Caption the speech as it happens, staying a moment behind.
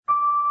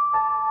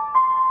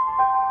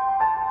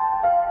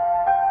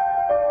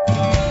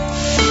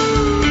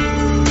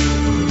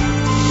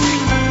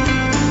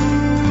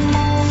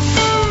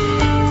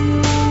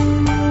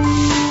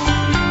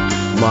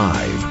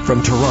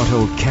From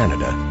Toronto,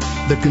 Canada,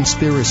 The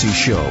Conspiracy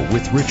Show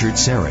with Richard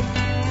Syrett.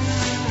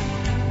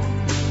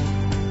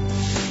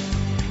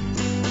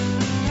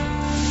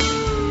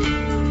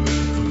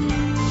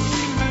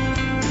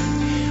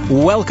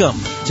 Welcome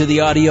to the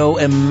Audio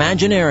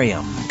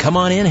Imaginarium. Come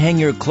on in, hang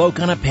your cloak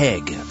on a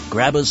peg,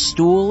 grab a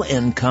stool,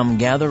 and come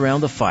gather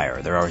around the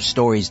fire. There are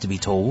stories to be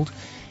told,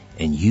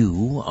 and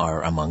you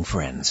are among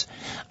friends.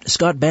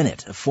 Scott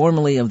Bennett,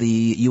 formerly of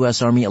the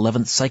U.S. Army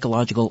 11th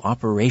Psychological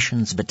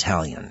Operations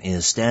Battalion,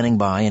 is standing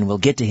by, and we'll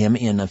get to him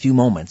in a few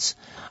moments.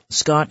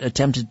 Scott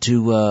attempted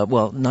to,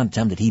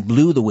 he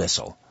blew the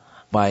whistle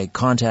by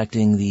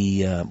contacting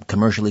the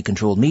commercially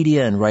controlled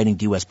media and writing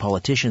to U.S.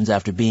 politicians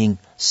after being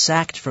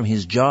sacked from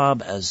his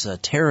job as a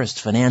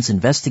terrorist finance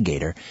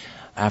investigator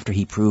after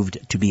he proved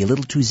to be a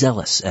little too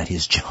zealous at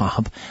his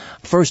job.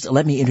 First,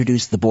 let me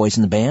introduce the boys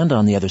in the band.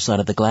 On the other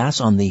side of the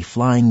glass, on the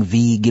Flying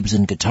V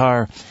Gibson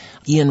guitar,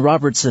 Ian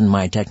Robertson,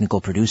 my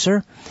technical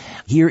producer.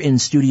 Here in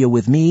studio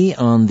with me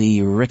on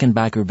the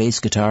Rickenbacker bass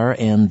guitar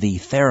and the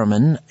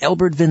theremin,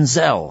 Albert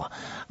Vinzel,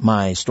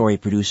 my story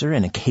producer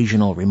and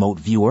occasional remote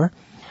viewer.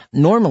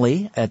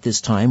 Normally, at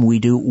this time, we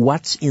do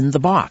What's in the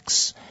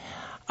Box,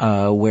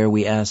 where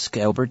we ask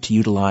Albert to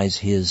utilize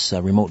his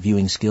remote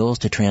viewing skills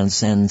to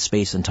transcend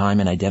space and time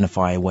and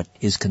identify what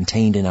is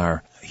contained in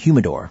our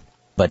humidor.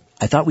 But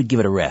I thought we'd give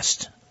it a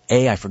rest.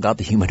 A, I forgot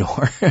the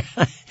humidor.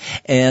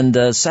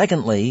 And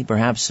secondly,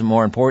 perhaps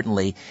more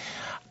importantly,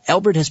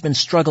 Albert has been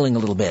struggling a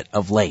little bit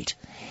of late.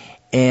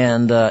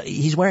 And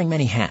he's wearing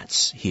many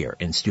hats here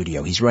in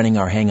studio. He's running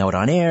our Hangout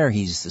on air,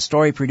 he's the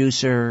story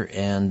producer,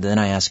 and then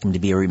I ask him to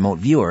be a remote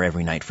viewer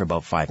every night for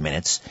about 5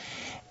 minutes.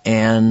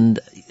 And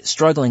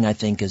struggling, I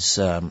think, is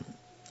an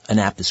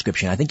apt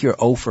description. I think you're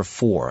 0 for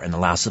 4 in the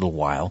last little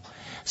while.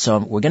 So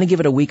we're going to give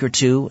it a week or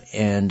two,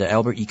 and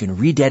Albert, you can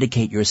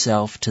rededicate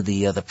yourself to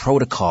the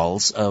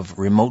protocols of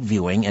remote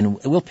viewing,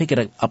 and we'll pick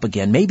it up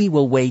again. Maybe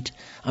we'll wait,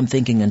 I'm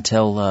thinking,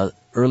 until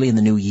early in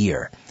the new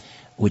year,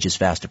 which is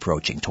fast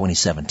approaching,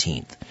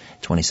 2017,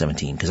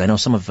 because I know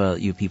some of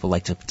you people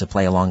like to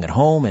play along at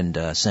home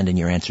and send in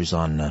your answers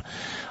on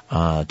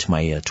to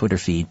my Twitter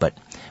feed, but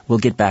we'll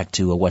get back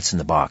to What's in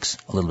the Box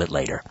a little bit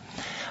later.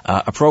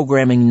 A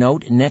programming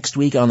note, next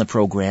week on the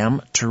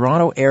program,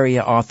 Toronto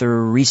area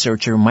author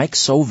researcher Mike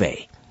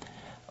Sauvé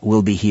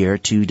will be here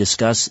to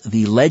discuss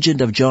the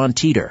legend of John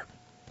Titor.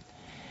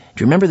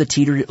 Do you remember the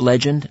Titor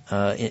legend?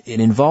 It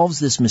involves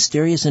this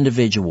mysterious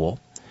individual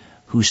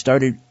who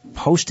started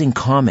posting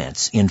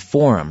comments in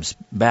forums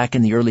back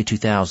in the early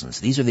 2000s.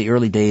 These are the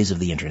early days of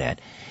the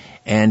Internet,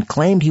 and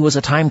claimed he was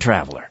a time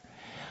traveler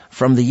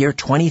from the year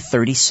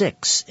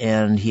 2036,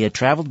 and he had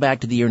traveled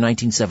back to the year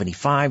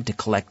 1975 to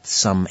collect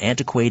some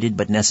antiquated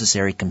but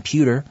necessary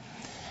computer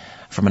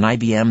from an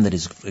IBM that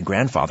his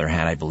grandfather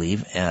had, I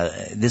believe.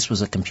 This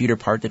was a computer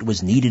part that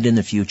was needed in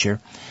the future.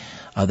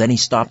 Then he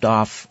stopped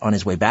off on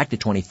his way back to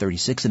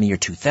 2036 in the year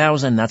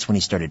 2000. That's when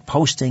he started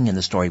posting, and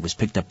the story was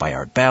picked up by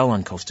Art Bell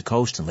on Coast to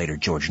Coast, and later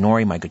George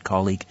Norrie, my good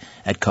colleague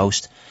at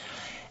Coast.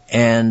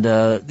 And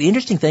the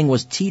interesting thing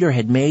was Titor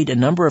had made a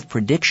number of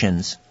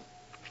predictions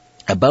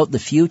about the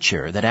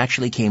future that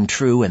actually came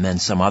true, and then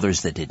some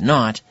others that did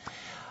not.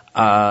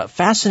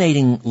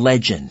 Fascinating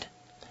legend.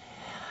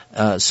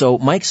 So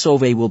Mike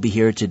Sauvé will be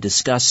here to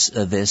discuss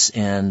this,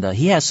 and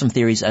he has some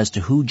theories as to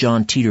who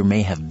John Titor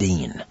may have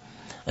been,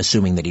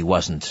 assuming that he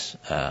wasn't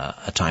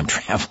a time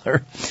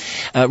traveler.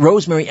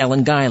 Rosemary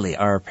Ellen Guiley,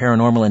 our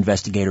paranormal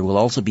investigator, will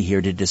also be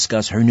here to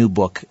discuss her new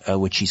book,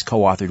 which she's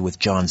co-authored with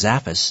John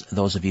Zaffis.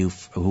 Those of you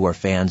who are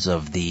fans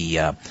of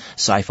the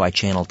Sci-Fi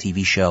Channel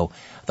TV show,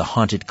 The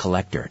Haunted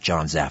Collector,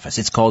 John Zaffis.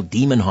 It's called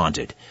Demon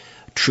Haunted,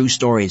 True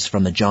Stories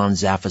from the John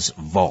Zaffis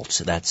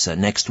Vault. That's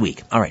next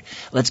week. All right,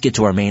 let's get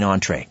to our main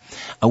entree.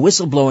 A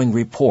whistleblowing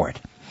report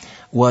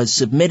was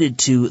submitted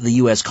to the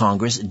U.S.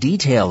 Congress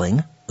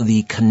detailing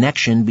the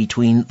connection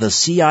between the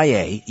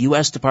CIA,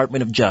 U.S.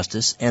 Department of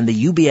Justice, and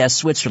the UBS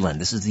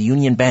Switzerland, this is the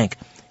Union Bank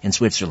in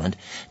Switzerland,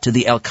 to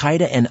the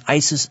Al-Qaeda and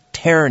ISIS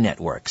terror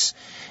networks.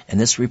 And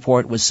this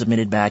report was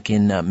submitted back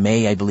in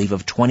May, I believe,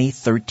 of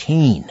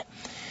 2013.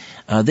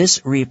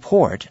 This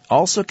report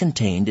also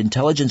contained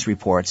intelligence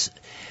reports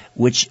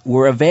which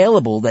were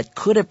available that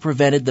could have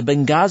prevented the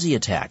Benghazi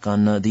attack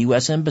on the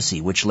U.S. Embassy,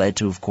 which led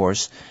to, of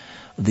course,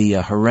 the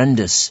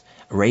horrendous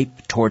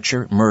rape,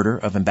 torture, murder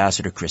of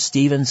Ambassador Chris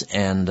Stevens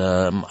and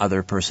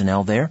other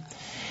personnel there.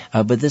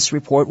 But this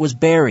report was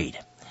buried.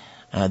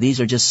 These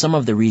are just some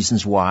of the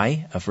reasons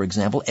why, for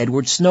example,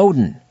 Edward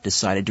Snowden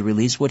decided to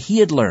release what he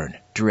had learned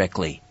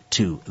directly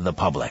to the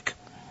public.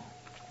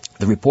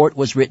 The report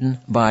was written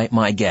by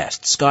my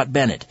guest. Scott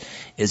Bennett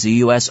is a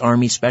U.S.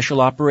 Army Special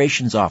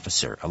Operations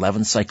Officer,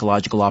 11th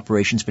Psychological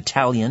Operations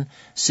Battalion,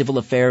 Civil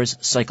Affairs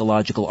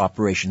Psychological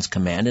Operations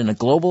Command, and a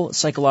Global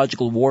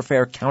Psychological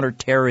Warfare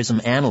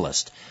Counterterrorism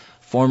Analyst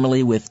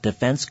formerly with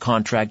defense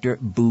contractor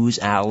Booz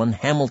Allen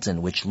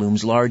Hamilton, which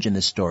looms large in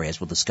this story, as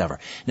we'll discover.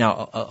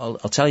 Now,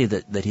 I'll tell you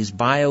that his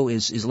bio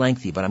is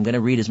lengthy, but I'm going to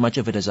read as much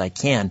of it as I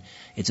can.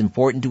 It's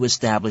important to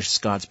establish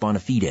Scott's bona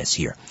fides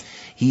here.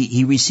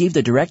 He received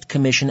a direct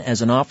commission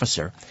as an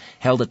officer,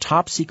 held a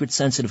top-secret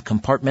sensitive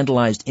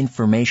compartmentalized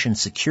information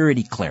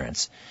security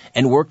clearance,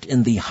 and worked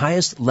in the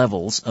highest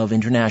levels of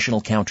international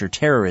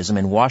counterterrorism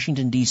in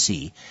Washington,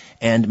 D.C.,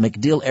 and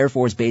MacDill Air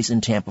Force Base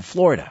in Tampa,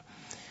 Florida.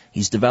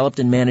 He's developed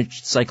and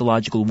managed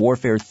psychological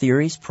warfare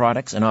theories,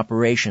 products, and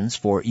operations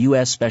for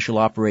U.S. Special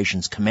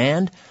Operations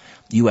Command,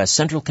 U.S.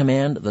 Central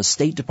Command, the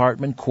State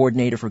Department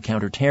Coordinator for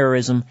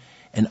Counterterrorism,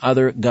 and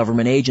other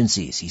government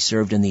agencies. He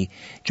served in the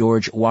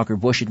George Walker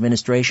Bush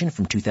administration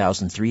from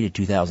 2003 to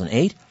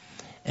 2008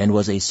 and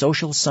was a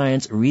social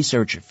science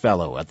research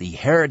fellow at the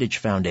Heritage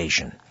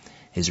Foundation.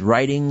 His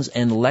writings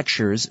and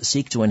lectures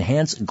seek to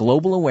enhance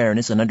global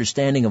awareness and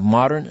understanding of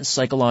modern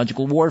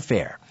psychological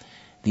warfare,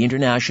 the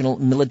international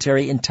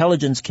military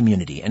intelligence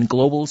community, and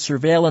global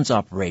surveillance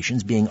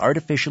operations being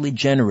artificially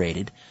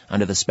generated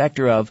under the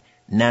specter of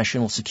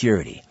national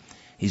security.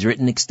 He's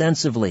written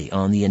extensively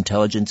on the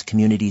intelligence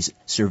community's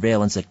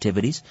surveillance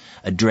activities,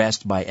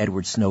 addressed by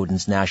Edward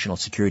Snowden's National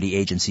Security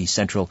Agency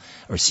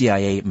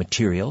CIA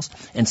materials,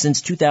 and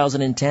since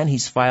 2010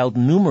 he's filed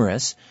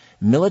numerous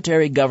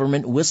military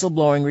government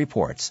whistleblowing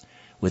reports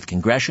with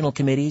congressional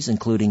committees,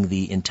 including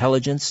the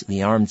Intelligence,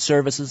 the Armed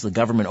Services, the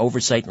Government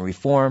Oversight and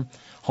Reform,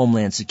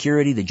 Homeland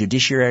Security, the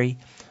Judiciary,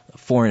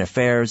 Foreign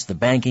Affairs, the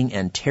Banking,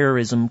 and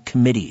Terrorism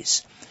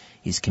committees.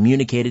 He's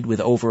communicated with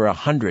over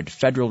 100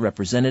 federal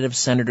representatives,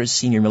 senators,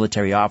 senior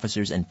military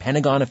officers, and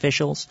Pentagon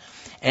officials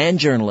and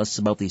journalists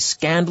about the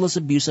scandalous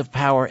abuse of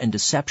power and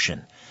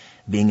deception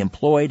being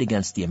employed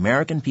against the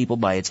American people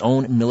by its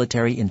own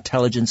military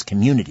intelligence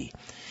community,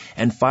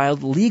 and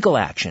filed legal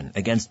action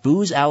against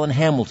Booz Allen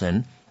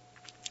Hamilton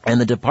and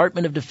the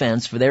Department of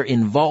Defense for their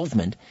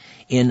involvement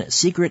in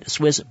secret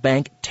Swiss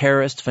bank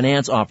terrorist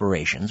finance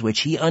operations,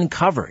 which he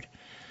uncovered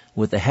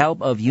with the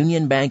help of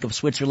Union Bank of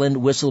Switzerland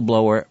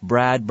whistleblower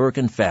Brad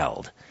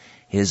Birkenfeld.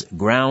 His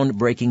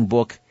groundbreaking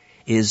book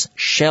is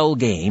Shell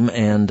Game,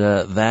 and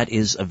that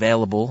is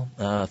available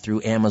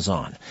through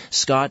Amazon.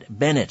 Scott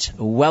Bennett,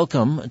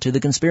 welcome to The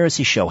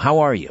Conspiracy Show.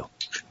 How are you?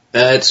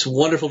 It's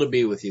wonderful to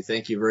be with you.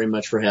 Thank you very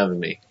much for having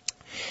me.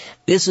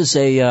 This is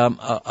a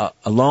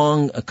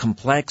long,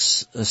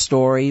 complex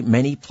story,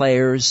 many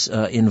players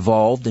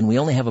involved, and we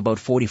only have about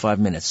 45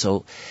 minutes.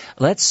 So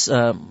let's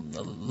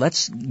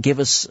give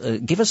us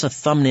a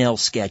thumbnail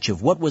sketch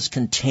of what was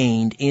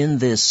contained in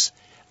this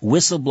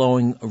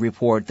whistleblowing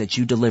report that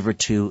you delivered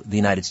to the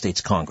United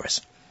States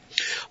Congress.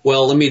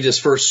 Well, let me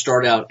just first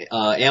start out.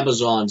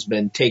 Amazon's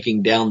been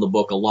taking down the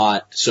book a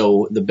lot,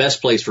 so the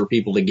best place for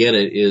people to get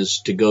it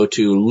is to go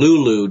to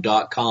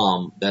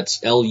lulu.com.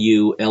 That's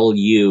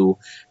LULU.com,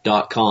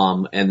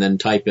 and then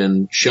type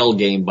in Shell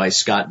Game by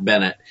Scott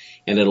Bennett,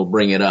 and it'll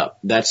bring it up.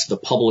 That's the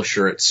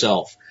publisher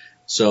itself.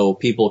 So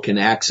people can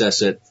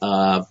access it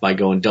by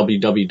going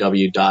www.lulu.com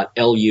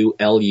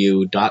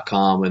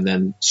and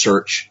then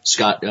search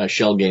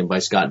Shell Game by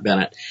Scott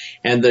Bennett.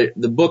 And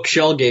the book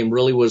Shell Game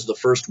really was the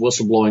first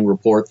whistleblowing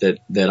report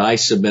that I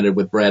submitted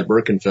with Brad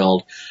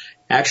Birkenfeld,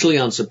 actually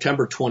on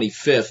September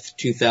 25th,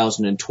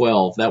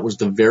 2012. That was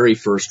the very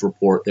first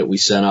report that we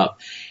sent up.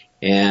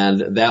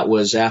 And that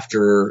was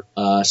after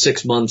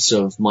 6 months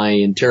of my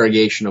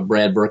interrogation of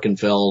Brad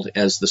Birkenfeld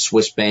as the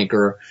Swiss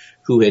banker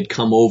who had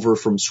come over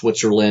from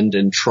Switzerland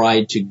and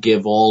tried to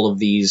give all of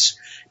these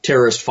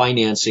terrorist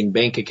financing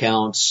bank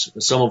accounts,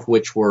 some of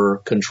which were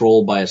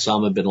controlled by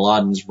Osama bin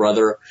Laden's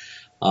brother,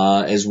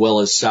 as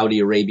well as Saudi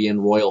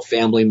Arabian royal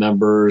family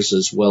members,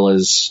 as well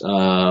as,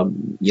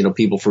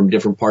 people from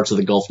different parts of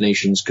the Gulf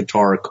nations,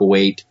 Qatar,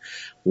 Kuwait.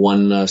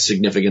 One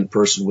significant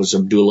person was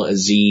Abdullah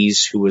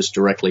Aziz, who was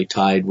directly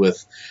tied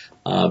with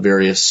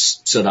various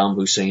Saddam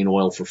Hussein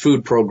oil for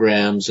food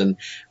programs. And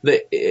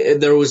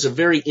there was a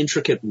very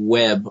intricate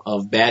web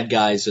of bad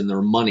guys and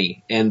their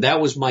money. And that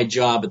was my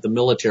job at the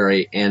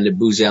military and at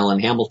Booz Allen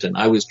Hamilton.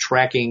 I was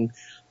tracking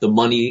the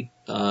money,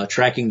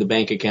 tracking the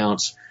bank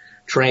accounts,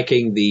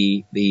 tracking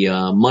the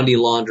money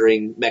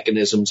laundering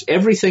mechanisms,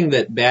 everything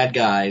that bad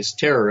guys,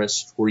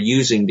 terrorists, were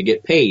using to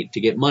get paid, to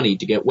get money,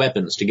 to get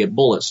weapons, to get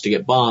bullets, to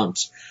get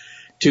bombs,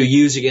 to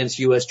use against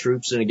U.S.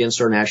 troops and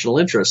against our national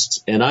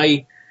interests. And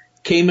I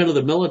came into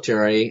the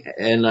military,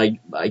 and I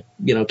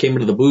came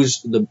into the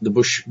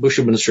Bush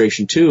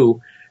administration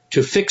too,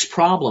 to fix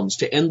problems,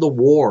 to end the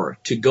war,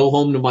 to go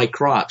home to my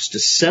crops, to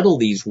settle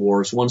these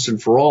wars once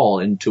and for all,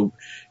 and to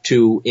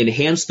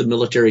enhance the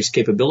military's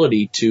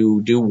capability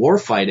to do war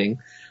fighting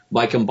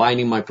by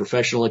combining my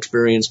professional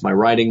experience, my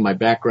writing, my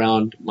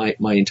background,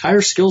 my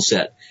entire skill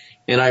set.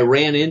 And I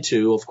ran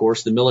into, of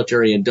course, the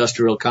military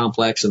industrial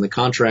complex and the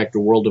contractor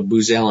world of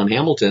Booz Allen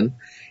Hamilton,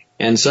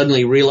 and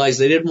suddenly realized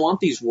they didn't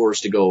want these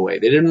wars to go away.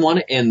 They didn't want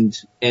to end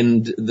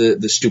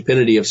the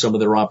stupidity of some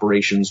of their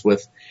operations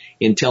with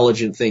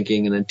intelligent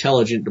thinking and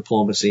intelligent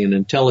diplomacy and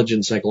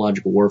intelligent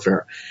psychological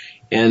warfare.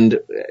 And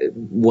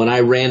when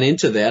I ran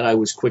into that, I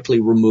was quickly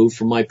removed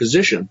from my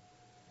position.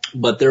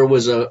 But there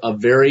was a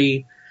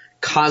very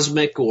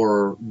cosmic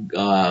or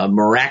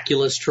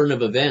miraculous turn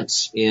of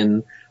events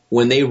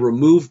when they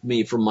removed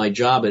me from my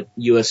job at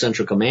U.S.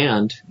 Central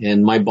Command,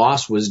 and my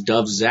boss was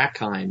Dov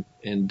Zakheim.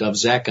 And Dov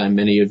Zakheim,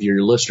 many of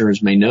your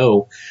listeners may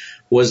know,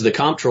 was the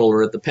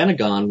comptroller at the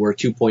Pentagon, where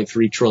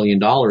 $2.3 trillion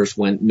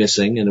went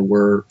missing and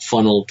were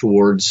funneled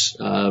towards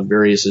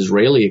various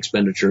Israeli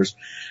expenditures.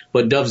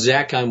 But Dov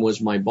Zakheim was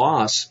my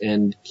boss,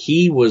 and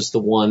he was the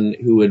one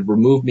who had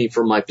removed me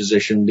from my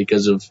position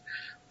because of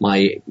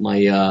my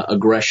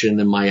aggression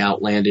and my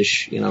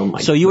outlandish,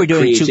 So you were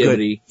doing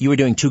creativity. You were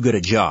doing too good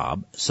a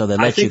job, so they let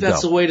you go. I think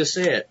that's the way to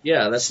say it.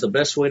 Yeah, that's the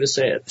best way to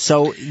say it.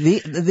 So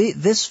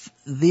these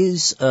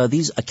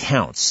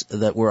accounts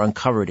that were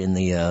uncovered in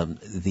the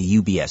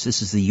UBS,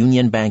 this is the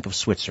Union Bank of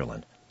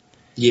Switzerland.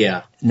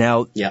 Yeah.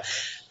 Now, yeah.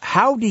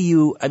 How do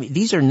you? I mean,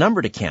 these are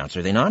numbered accounts,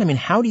 are they not? I mean,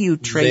 how do you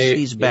trace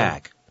these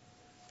back? Yeah.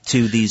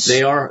 To these,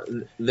 they're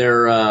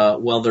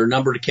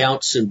numbered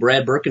accounts, and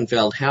Brad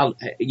Birkenfeld,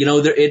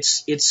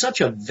 it's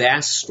such a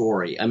vast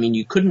story. I mean,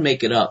 you couldn't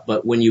make it up,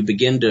 but when you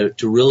begin to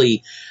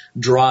really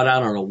draw it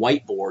out on a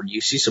whiteboard, you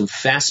see some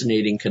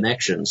fascinating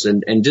connections.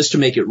 And just to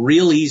make it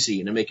real easy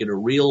and to make it a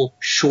real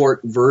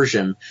short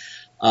version,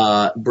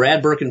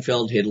 Brad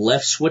Birkenfeld had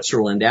left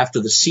Switzerland after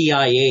the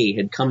CIA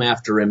had come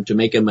after him to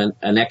make him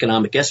an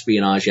economic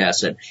espionage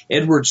asset.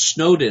 Edward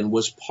Snowden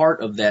was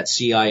part of that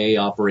CIA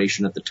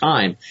operation at the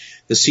time.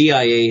 The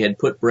CIA had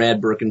put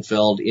Brad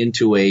Birkenfeld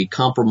into a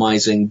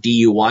compromising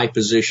DUI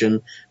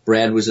position.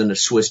 Brad was in a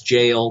Swiss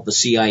jail. The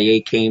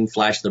CIA came,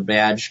 flashed the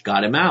badge,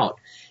 got him out,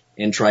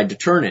 and tried to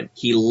turn him.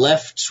 He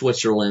left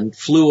Switzerland,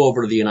 flew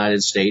over to the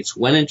United States,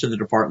 went into the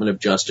Department of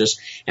Justice,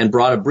 and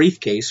brought a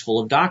briefcase full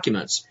of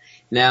documents.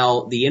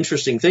 Now, the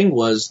interesting thing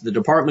was the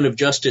Department of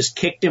Justice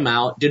kicked him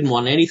out, didn't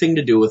want anything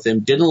to do with him,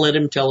 didn't let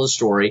him tell his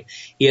story.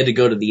 He had to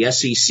go to the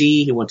SEC,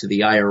 he went to the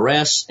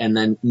IRS, and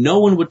then no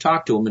one would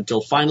talk to him until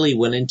finally he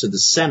went into the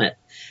Senate.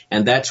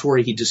 And that's where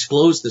he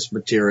disclosed this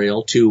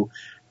material to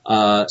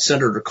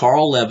Senator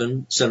Carl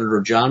Levin,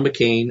 Senator John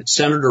McCain,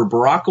 Senator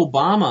Barack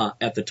Obama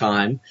at the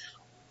time,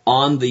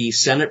 on the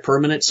Senate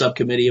Permanent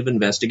Subcommittee of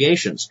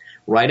Investigations.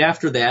 Right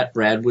after that,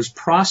 Brad was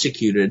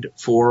prosecuted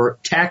for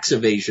tax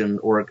evasion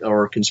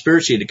or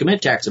conspiracy to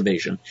commit tax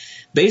evasion,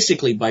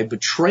 basically by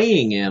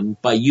betraying him,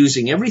 by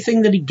using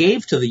everything that he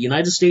gave to the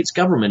United States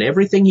government,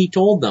 everything he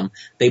told them,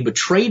 they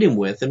betrayed him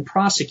with and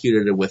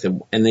prosecuted him with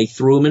him, and they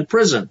threw him in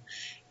prison.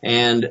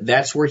 And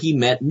that's where he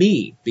met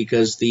me,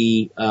 because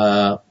the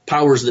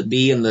powers that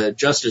be in the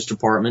Justice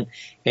Department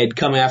had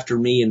come after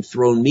me and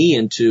thrown me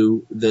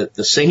into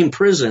the same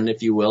prison,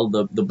 if you will.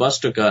 The bus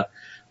took a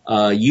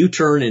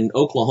U-turn in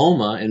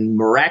Oklahoma, and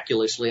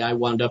miraculously I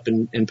wound up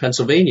in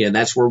Pennsylvania, and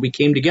that's where we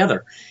came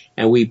together.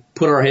 And we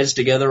put our heads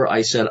together.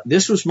 I said,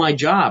 this was my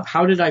job.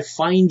 How did I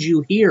find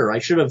you here? I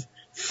should have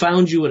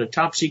found you at a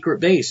top secret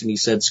base. And he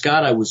said,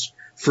 Scott, I was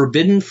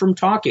forbidden from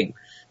talking.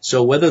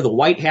 So whether the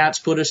white hats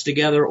put us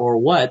together or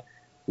what,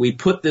 we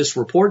put this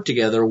report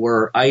together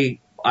where I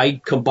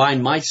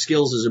combined my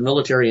skills as a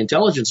military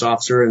intelligence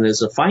officer and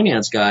as a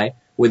finance guy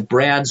with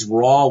Brad's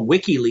raw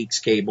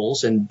WikiLeaks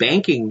cables and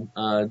banking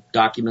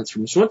documents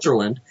from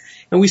Switzerland,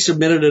 and we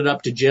submitted it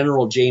up to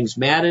General James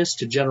Mattis,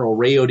 to General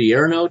Ray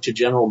Odierno, to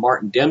General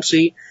Martin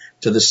Dempsey,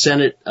 to the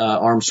Senate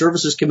Armed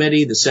Services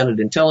Committee, the Senate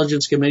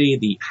Intelligence Committee,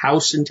 the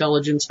House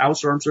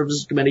Armed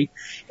Services Committee,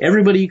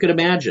 everybody you could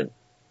imagine.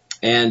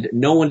 And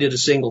no one did a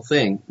single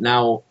thing.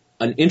 Now,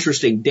 an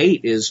interesting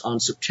date is on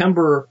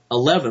September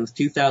 11th,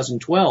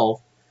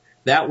 2012.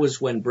 That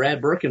was when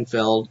Brad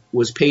Birkenfeld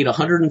was paid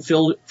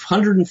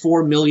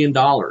 $104 million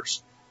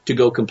to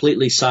go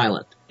completely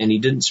silent. And he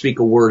didn't speak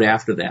a word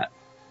after that.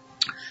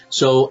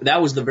 So that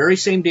was the very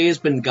same day as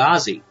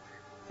Benghazi.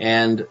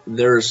 And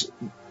there's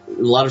a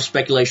lot of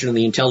speculation in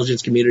the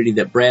intelligence community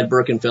that Brad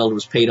Birkenfeld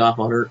was paid off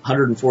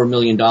 $104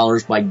 million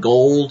by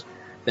gold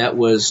that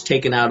was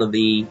taken out of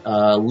the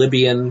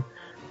Libyan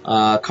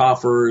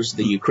coffers,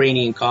 the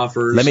Ukrainian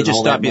coffers. Let me just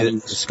stop you,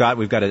 Scott.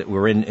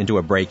 We're into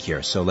a break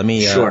here, so let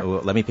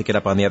me pick it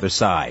up on the other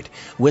side.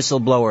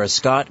 Whistleblower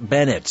Scott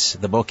Bennett.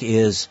 The book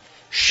is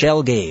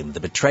Shell Game: The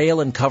Betrayal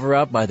and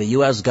Cover-Up by the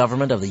U.S.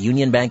 Government of the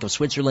Union Bank of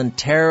Switzerland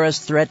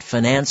Terrorist Threat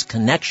Finance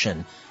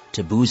Connection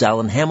to Booz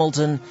Allen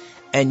Hamilton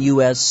and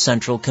U.S.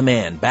 Central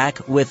Command.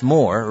 Back with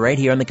more right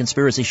here on The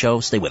Conspiracy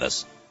Show. Stay with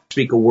us.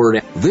 Speak a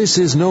word. This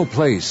is no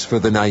place for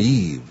the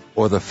naive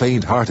or the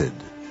faint-hearted.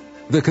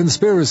 The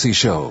Conspiracy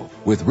Show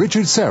with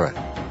Richard Syrett.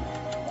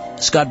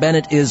 Scott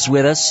Bennett is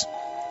with us.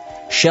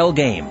 Shell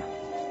Game,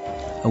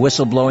 a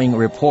whistleblowing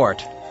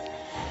report.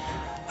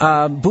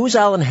 Booz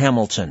Allen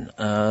Hamilton,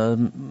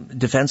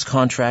 defense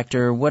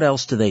contractor. What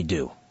else do they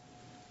do?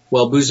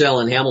 Well, Booz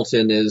Allen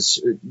Hamilton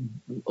is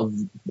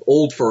an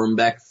old firm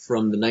back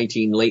from the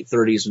late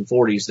 30s and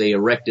 40s. They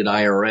erected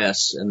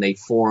IRS and they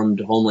formed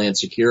Homeland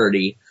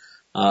Security.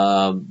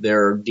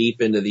 They're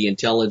deep into the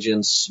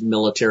intelligence,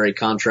 military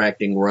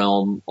contracting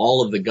realm,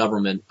 all of the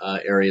government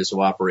areas of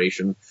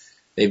operation.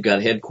 They've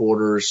got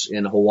headquarters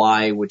in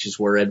Hawaii, which is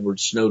where Edward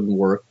Snowden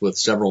worked with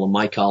several of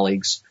my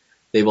colleagues.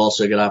 They've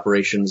also got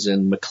operations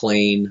in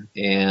McLean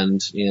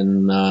and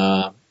in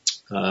Northern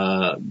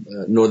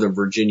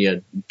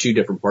Virginia, 2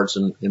 different parts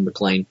in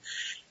McLean.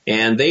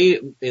 And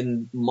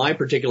in my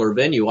particular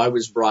venue, I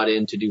was brought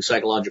in to do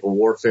psychological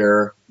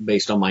warfare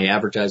based on my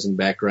advertising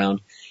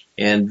background,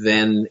 and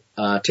then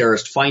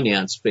terrorist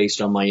finance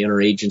based on my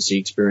interagency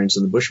experience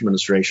in the Bush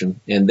administration.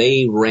 And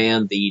they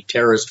ran the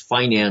terrorist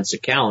finance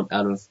account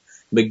out of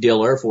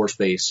MacDill Air Force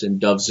Base in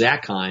Dov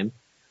Zakheim.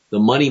 The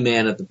money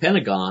man at the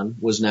Pentagon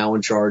was now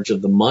in charge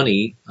of the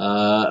money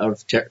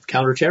of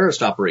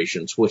counterterrorist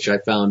operations, which I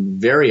found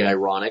very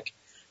ironic,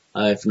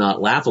 if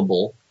not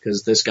laughable,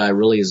 because this guy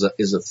really is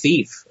a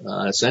thief,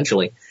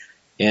 essentially.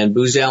 And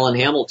Booz Allen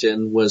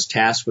Hamilton was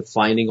tasked with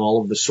finding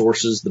all of the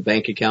sources, the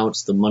bank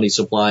accounts, the money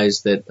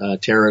supplies that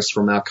terrorists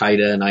from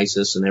Al-Qaeda and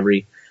ISIS and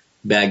every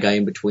bad guy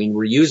in between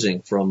were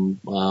using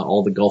from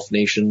all the Gulf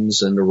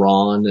nations and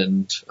Iran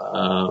and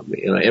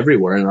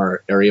everywhere in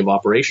our area of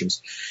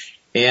operations.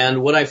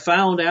 And what I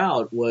found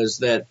out was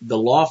that the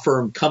law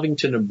firm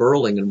Covington and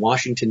Burling in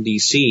Washington,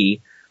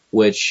 D.C.,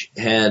 which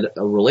had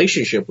a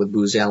relationship with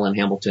Booz Allen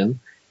Hamilton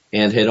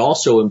and had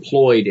also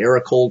employed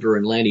Eric Holder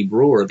and Lanny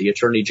Brewer, the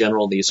Attorney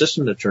General, the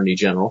Assistant Attorney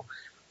General,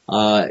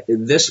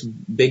 this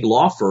big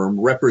law firm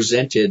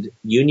represented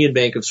Union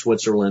Bank of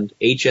Switzerland,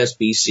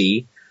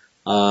 HSBC,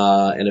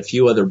 and a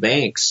few other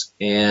banks.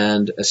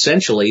 And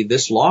essentially,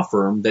 this law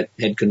firm that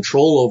had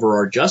control over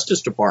our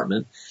Justice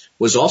Department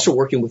was also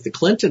working with the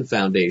Clinton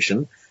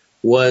Foundation,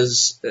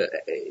 was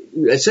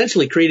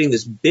essentially creating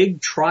this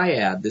big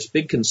triad, this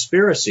big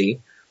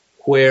conspiracy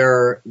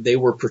where they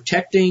were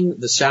protecting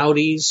the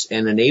Saudis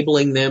and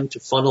enabling them to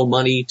funnel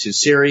money to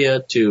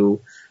Syria,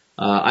 to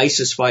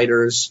ISIS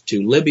fighters,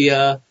 to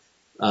Libya,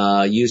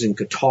 using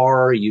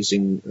Qatar,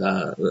 using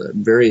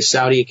various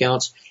Saudi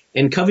accounts.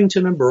 And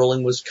Covington and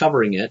Burling was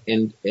covering it,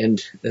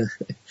 and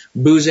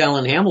Booz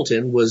Allen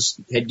Hamilton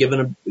had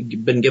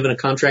been given a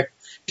contract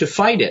to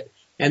fight it.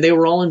 And they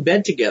were all in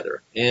bed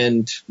together.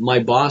 And my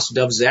boss,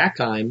 Dov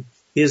Zakheim,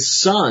 his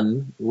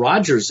son,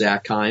 Roger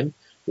Zakheim,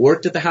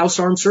 worked at the House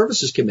Armed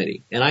Services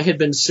Committee. And I had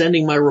been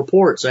sending my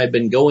reports. I had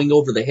been going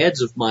over the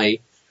heads of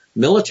my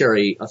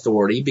military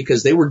authority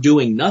because they were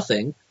doing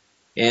nothing.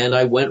 And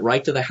I went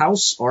right to the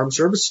House Armed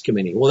Services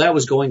Committee. Well, that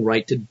was going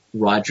right to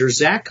Roger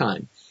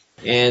Zakheim.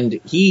 And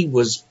he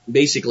was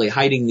basically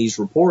hiding these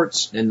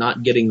reports and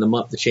not getting them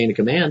up the chain of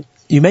command.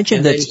 You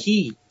mentioned that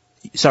he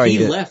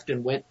left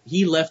and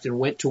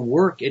went to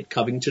work at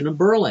Covington and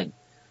Burling.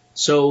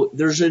 So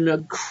there's an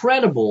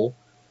incredible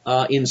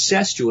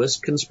incestuous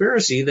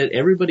conspiracy that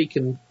everybody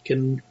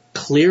can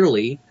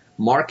clearly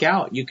mark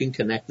out. You can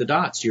connect the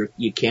dots.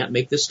 You can't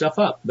make this stuff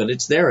up, but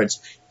it's there.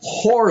 It's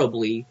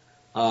horribly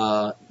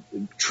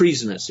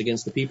treasonous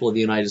against the people of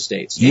the United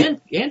States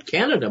and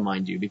Canada,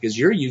 mind you, because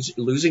you're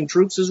losing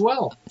troops as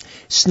well.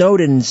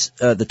 Snowden's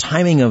the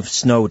timing of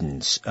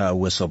Snowden's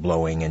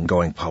whistleblowing and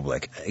going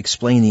public.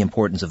 Explain the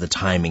importance of the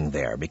timing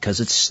there,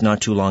 because it's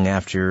not too long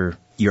after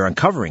you're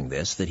uncovering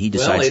this that he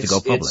decides to go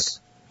public.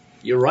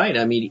 You're right.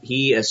 I mean,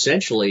 he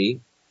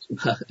essentially.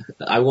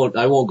 I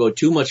won't go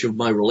too much of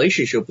my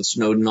relationship with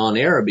Snowden on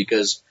air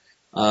because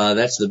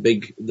that's the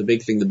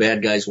big thing the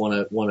bad guys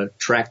want to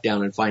track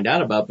down and find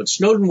out about. But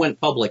Snowden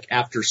went public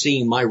after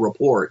seeing my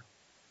report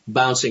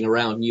bouncing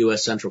around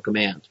U.S. Central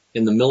Command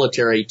in the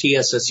military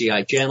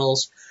TSSCI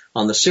channels,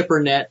 on the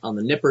SIPRNet, on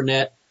the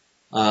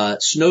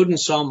NIPRNet. Snowden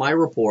saw my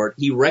report.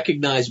 He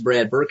recognized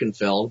Brad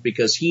Birkenfeld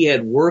because he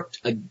had worked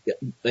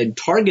in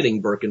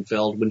targeting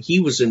Birkenfeld when he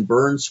was in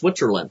Bern,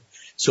 Switzerland.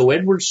 So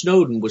Edward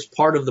Snowden was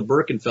part of the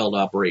Birkenfeld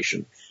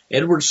operation.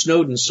 Edward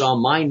Snowden saw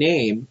my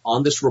name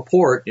on this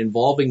report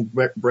involving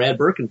Brad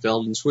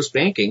Birkenfeld in Swiss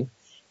banking,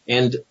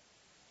 and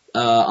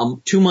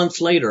 2 months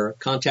later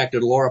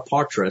contacted Laura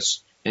Poitras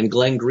and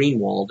Glenn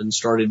Greenwald and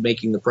started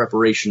making the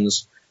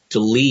preparations to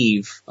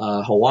leave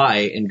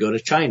Hawaii and go to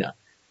China.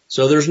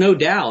 So there's no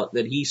doubt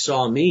that he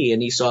saw me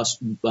and he saw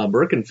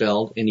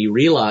Birkenfeld, and he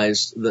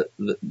realized that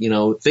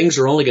things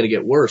are only going to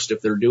get worse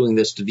if they're doing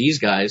this to these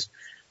guys.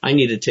 I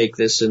need to take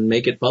this and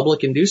make it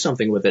public and do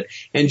something with it.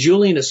 And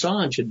Julian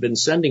Assange had been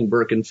sending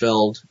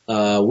Birkenfeld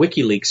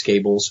WikiLeaks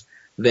cables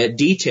that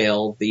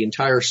detail the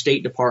entire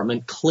State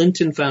Department,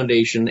 Clinton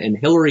Foundation, and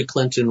Hillary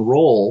Clinton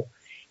role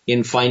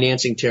in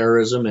financing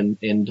terrorism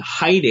and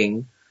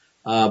hiding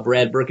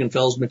Brad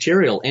Birkenfeld's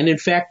material, and in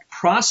fact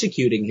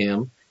prosecuting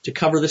him to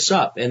cover this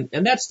up. And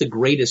that's the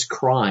greatest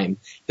crime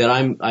that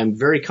I'm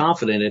very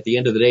confident at the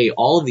end of the day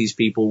all of these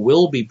people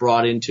will be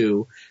brought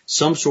into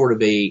some sort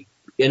of a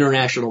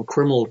international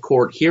criminal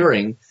court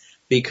hearing,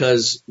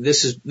 because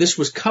this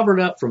was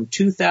covered up from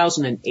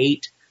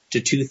 2008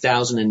 to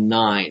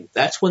 2009.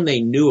 That's when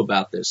they knew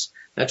about this.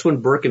 That's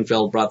when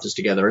Birkenfeld brought this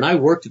together. And I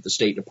worked at the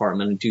State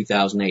Department in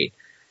 2008.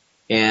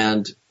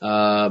 And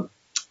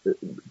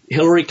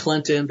Hillary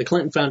Clinton, the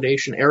Clinton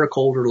Foundation, Eric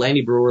Holder,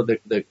 Lanny Brewer,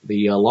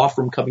 the law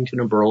firm Covington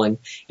and Burling,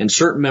 and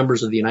certain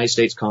members of the United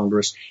States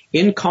Congress,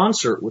 in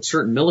concert with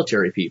certain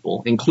military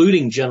people,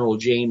 including General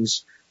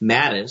James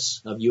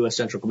Mattis of U.S.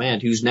 Central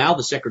Command, who's now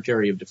the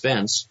Secretary of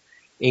Defense,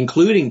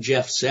 including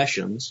Jeff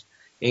Sessions,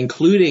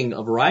 including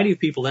a variety of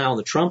people now on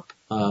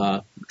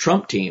the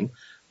Trump team,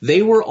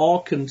 they were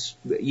all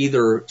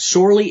either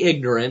sorely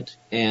ignorant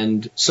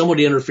and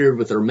somebody interfered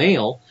with their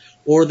mail,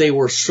 or they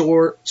were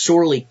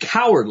sorely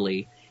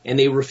cowardly and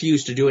they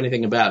refused to do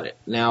anything about it.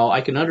 Now,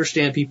 I can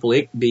understand people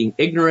being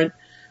ignorant.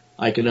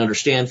 I can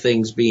understand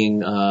things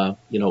being,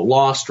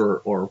 lost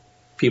or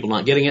people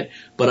not getting it,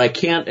 but I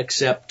can't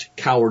accept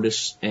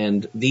cowardice.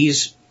 And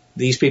these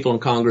people in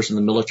Congress and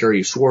the military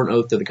who swore an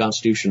oath to the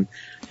Constitution,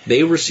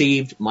 they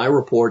received my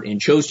report and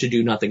chose to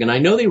do nothing. And I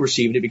know they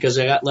received it because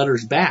I got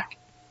letters back.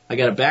 I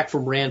got it back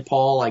from Rand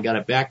Paul. I got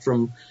it back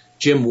from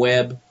Jim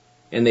Webb.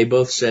 And they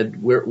both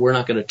said, we're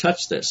not going to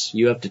touch this.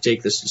 You have to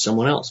take this to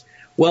someone else.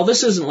 Well,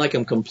 this isn't like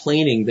I'm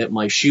complaining that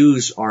my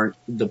shoes aren't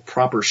the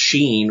proper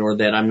sheen or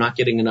that I'm not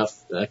getting enough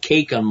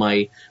cake on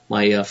my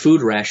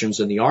food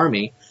rations in the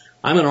Army.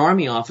 I'm an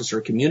Army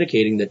officer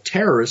communicating that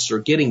terrorists are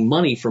getting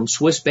money from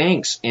Swiss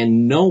banks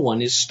and no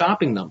one is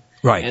stopping them.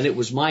 Right. And it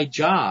was my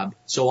job.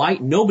 So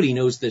nobody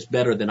knows this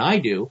better than I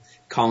do.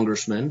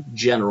 Congressman,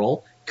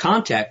 general,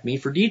 contact me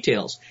for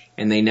details.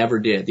 And they never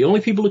did. The only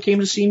people who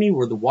came to see me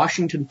were the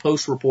Washington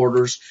Post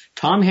reporters,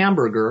 Tom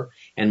Hamburger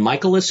and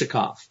Michael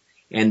Isikoff.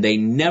 And they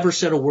never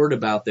said a word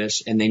about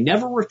this, and they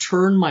never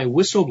returned my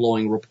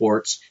whistleblowing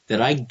reports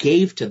that I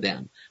gave to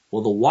them.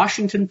 Well, the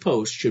Washington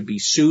Post should be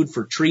sued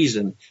for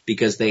treason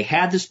because they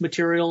had this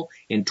material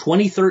in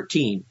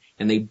 2013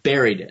 and they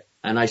buried it.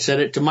 And I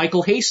said it to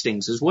Michael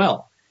Hastings as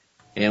well.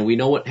 And we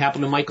know what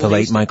happened to Michael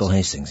Hastings. The late Michael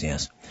Hastings,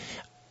 yes.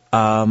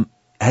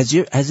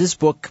 Has this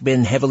book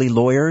been heavily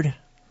lawyered?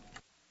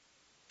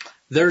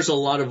 There's a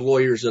lot of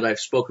lawyers that I've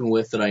spoken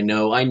with that I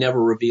know. I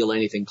never reveal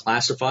anything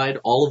classified.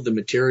 All of the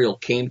material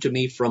came to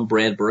me from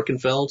Brad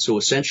Birkenfeld, so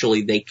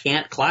essentially they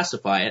can't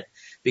classify it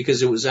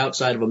because it was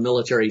outside of a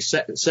military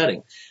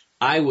setting.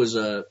 I was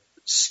a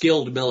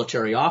skilled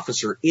military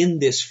officer in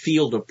this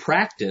field of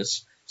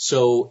practice,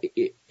 so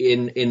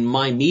in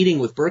my meeting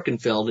with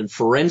Birkenfeld and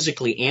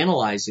forensically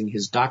analyzing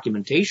his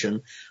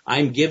documentation,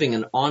 I'm giving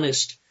an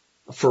honest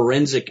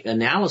forensic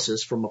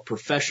analysis from a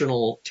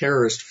professional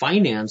terrorist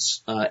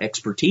finance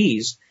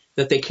expertise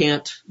that they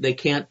can't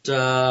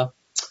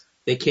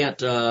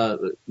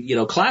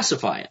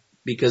classify it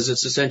because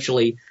it's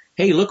essentially,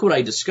 hey, look what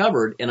I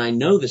discovered, and I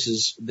know this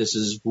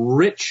is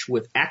rich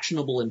with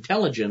actionable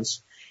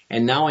intelligence,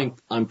 and now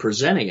I'm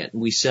presenting it.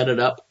 And we set it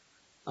up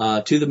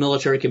to the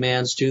military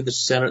commands, to the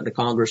Senate and the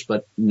Congress,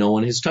 but no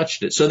one has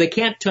touched it. So they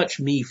can't touch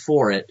me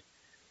for it.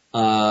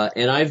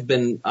 And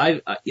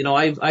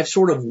I've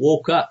sort of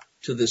woke up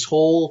to this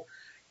whole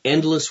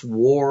endless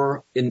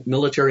war in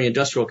military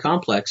industrial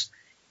complex,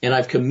 and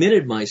I've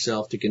committed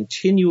myself to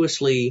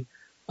continuously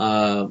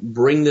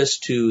bring this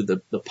to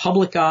the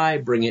public eye,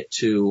 bring it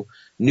to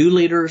new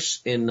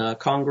leaders in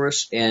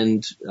Congress,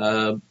 and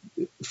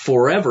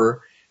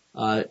forever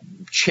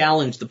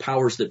challenge the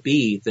powers that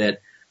be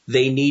that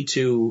they need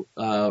to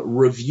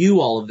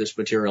review all of this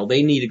material.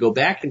 They need to go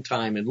back in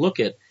time and look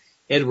at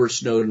Edward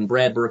Snowden,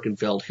 Brad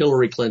Birkenfeld,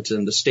 Hillary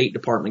Clinton, the State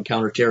Department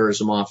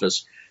Counterterrorism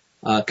Office,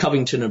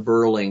 Covington and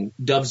Burling,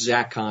 Dov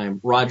Zakheim,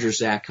 Roger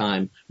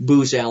Zakheim,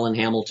 Booz Allen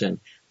Hamilton.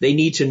 They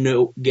need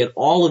to get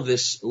all of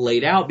this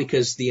laid out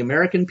because the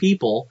American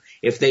people,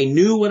 if they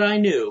knew what I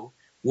knew,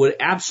 would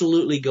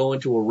absolutely go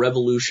into a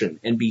revolution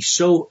and be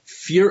so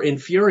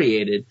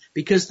infuriated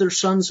because their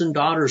sons and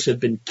daughters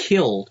have been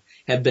killed,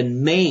 have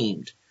been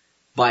maimed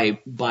by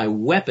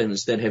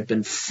weapons that have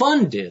been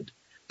funded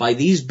by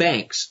these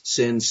banks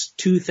since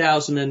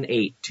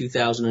 2008,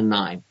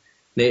 2009.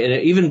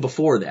 And even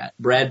before that,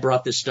 Brad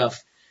brought this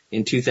stuff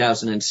in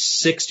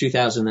 2006,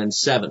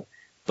 2007.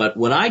 But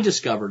when I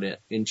discovered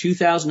it in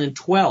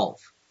 2012,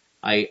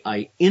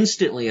 I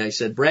instantly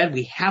said, Brad,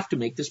 we have to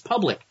make this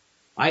public.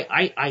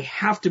 I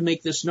have to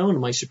make this known to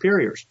my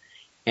superiors.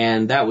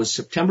 And that was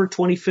September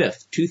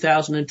 25th,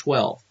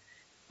 2012.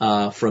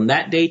 From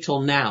that day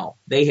till now,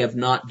 they have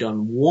not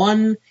done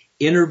one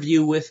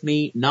interview with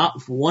me,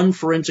 not one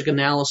forensic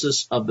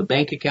analysis of the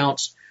bank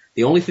accounts.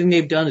 The only thing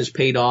they've done is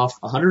paid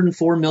off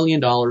 $104 million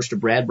to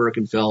Brad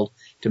Birkenfeld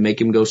to make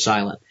him go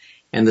silent.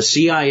 And the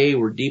CIA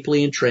were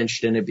deeply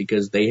entrenched in it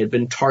because they had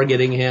been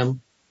targeting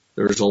him.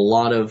 There's a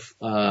lot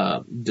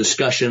of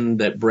discussion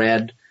that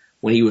Brad,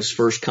 when he was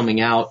first coming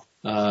out,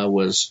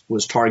 was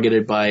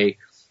targeted by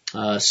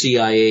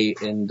CIA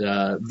and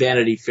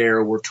Vanity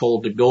Fair. Were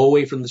told to go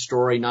away from the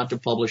story, not to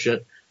publish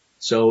it.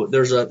 So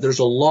there's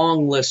a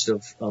long list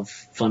of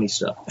funny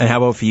stuff. And how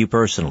about for you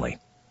personally?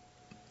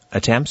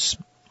 Attempts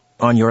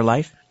on your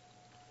life?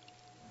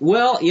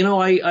 Well,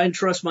 I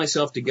entrust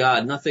myself to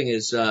God. Nothing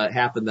has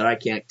happened that I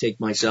can't take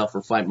myself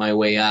or fight my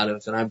way out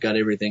of, and I've got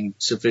everything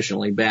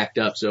sufficiently backed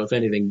up. So if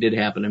anything did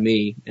happen to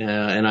me,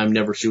 and I'm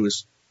never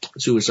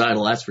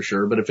suicidal, that's for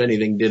sure, but if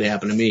anything did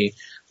happen to me,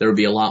 there would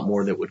be a lot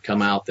more that would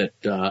come out that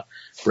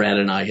Brad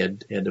and I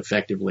had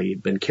effectively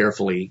been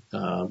carefully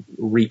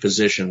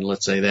repositioned,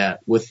 let's say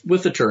that,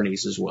 with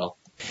attorneys as well.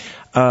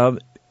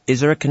 Is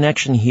there a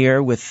connection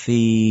here with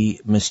the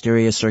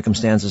mysterious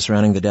circumstances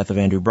surrounding the death of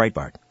Andrew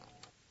Breitbart?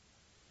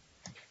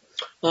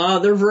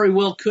 There very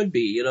well could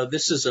be. You know,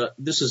 this is a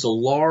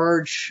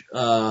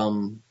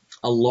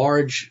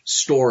large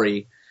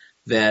story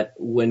that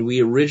when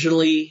we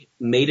originally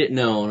made it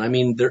known, I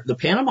mean, the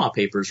Panama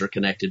Papers are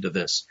connected to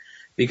this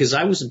because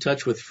I was in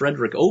touch with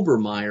Frederick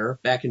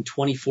Obermeyer back in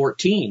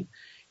 2014,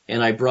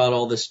 and I brought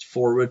all this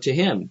forward to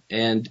him.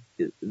 And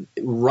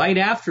right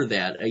after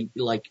that,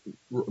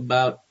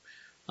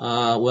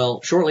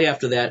 shortly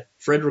after that,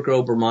 Frederick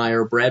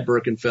Obermeyer, Brad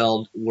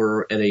Birkenfeld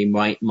were at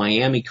a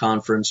Miami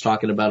conference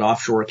talking about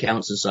offshore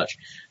accounts and such.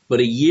 But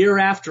a year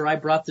after I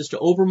brought this to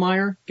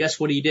Obermeyer, guess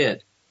what he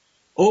did?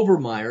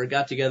 Obermeyer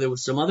got together with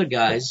some other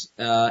guys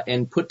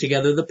and put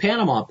together the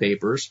Panama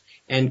Papers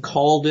and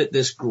called it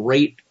this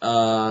great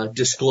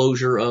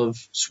disclosure of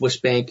Swiss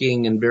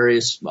banking and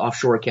various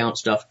offshore account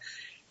stuff.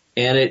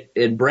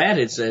 And Brad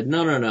had said,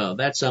 no,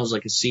 that sounds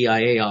like a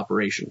CIA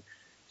operation.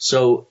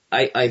 So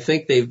I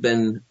think we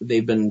were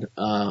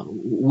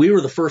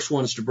the first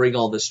ones to bring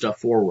all this stuff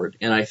forward.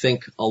 And I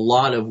think a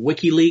lot of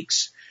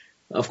WikiLeaks,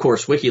 of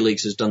course,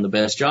 WikiLeaks has done the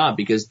best job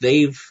because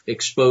they've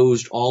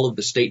exposed all of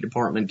the State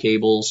Department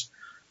cables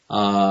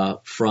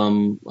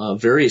from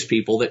various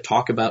people that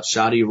talk about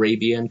Saudi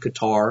Arabia and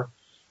Qatar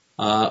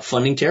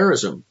funding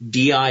terrorism.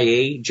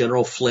 DIA,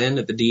 General Flynn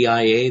at the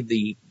DIA,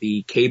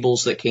 the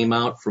cables that came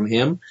out from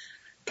him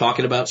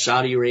talking about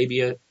Saudi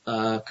Arabia,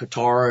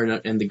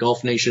 Qatar, and the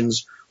Gulf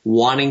nations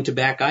wanting to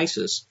back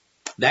ISIS.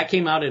 That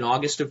came out in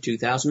August of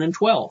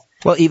 2012.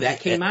 Well,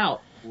 that came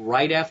out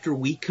right after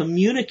we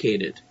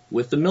communicated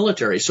with the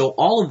military. So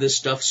all of this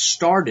stuff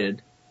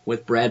started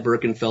with Brad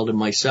Birkenfeld and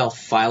myself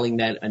filing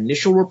that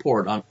initial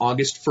report on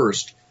August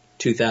 1st,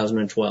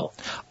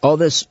 2012. All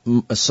this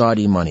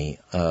Saudi money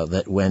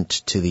that went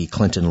to the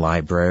Clinton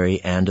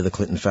Library and to the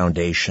Clinton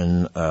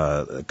Foundation,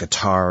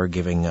 Qatar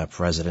giving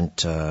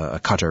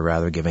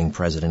Qatar giving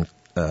President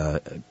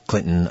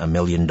Clinton $1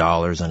 million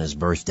on his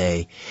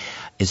birthday.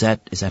 Is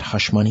that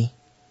hush money?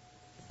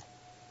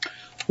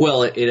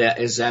 Well, it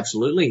is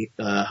absolutely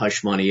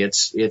hush money.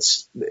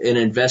 It's an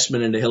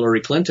investment into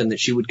Hillary Clinton that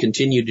she would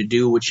continue to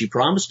do what she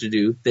promised to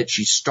do, that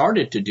she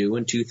started to do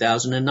in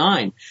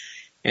 2009.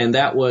 And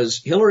that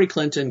was Hillary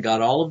Clinton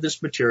got all of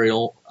this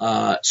material,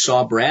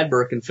 saw Brad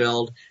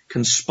Birkenfeld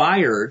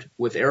conspired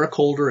with Eric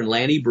Holder and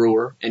Lanny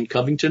Brewer and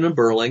Covington and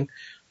Burling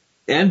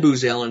and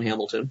Booz Allen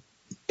Hamilton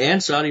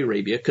and Saudi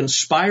Arabia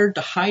conspired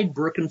to hide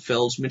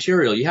Birkenfeld's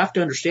material. You have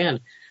to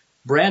understand,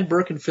 Brad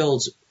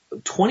Birkenfeld's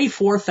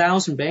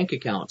 24,000 bank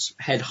accounts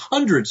had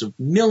hundreds of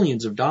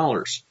millions of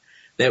dollars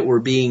that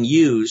were being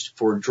used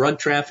for drug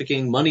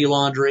trafficking, money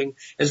laundering,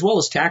 as well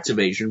as tax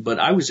evasion. But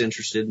I was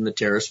interested in the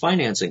terrorist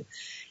financing.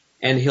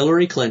 And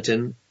Hillary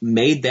Clinton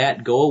made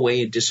that go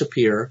away and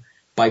disappear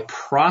by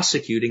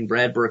prosecuting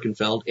Brad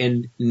Birkenfeld,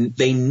 and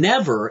they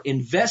never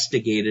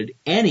investigated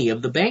any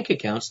of the bank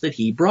accounts that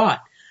he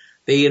brought.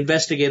 They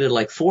investigated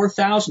like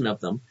 4,000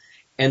 of them,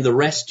 and the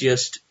rest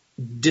just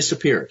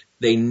disappeared.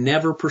 They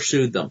never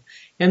pursued them.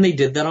 And they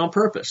did that on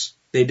purpose.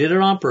 They did it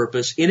on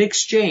purpose in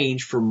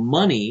exchange for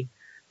money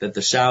that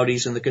the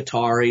Saudis and the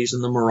Qataris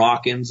and the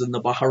Moroccans and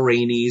the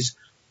Bahrainis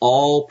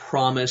all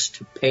promised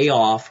to pay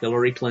off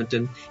Hillary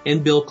Clinton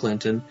and Bill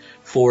Clinton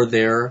for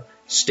their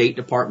State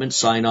Department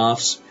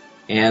sign-offs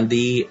and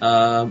the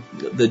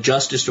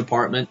Justice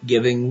Department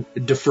giving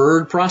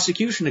deferred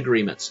prosecution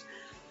agreements.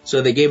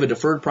 So they gave a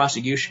deferred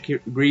prosecution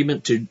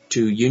agreement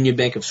to Union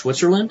Bank of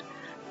Switzerland.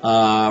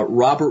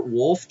 Robert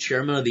Wolf,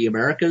 chairman of the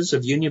Americas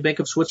of Union Bank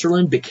of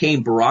Switzerland,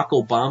 became Barack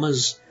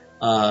Obama's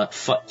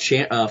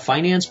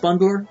finance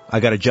bundler. I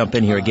got to jump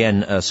in here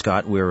again,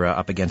 Scott. We're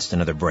up against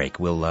another break.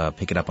 We'll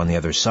pick it up on the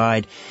other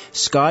side.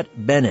 Scott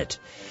Bennett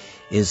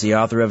is the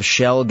author of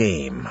Shell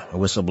Game, a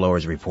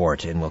whistleblower's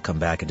report, and we'll come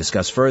back and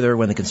discuss further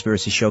when the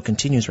Conspiracy Show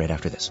continues right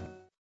after this.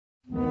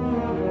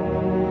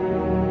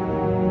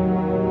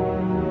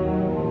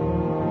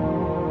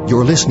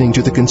 You're listening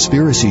to The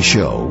Conspiracy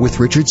Show with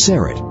Richard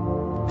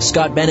Serrett.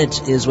 Scott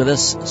Bennett is with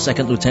us,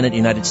 2nd Lieutenant,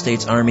 United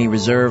States Army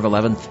Reserve,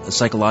 11th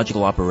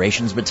Psychological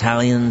Operations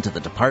Battalion, to the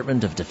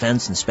Department of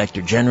Defense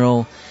Inspector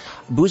General.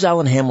 Booz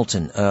Allen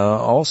Hamilton,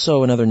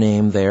 also another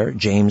name there,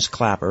 James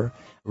Clapper,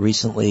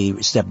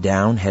 recently stepped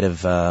down, head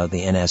of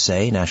the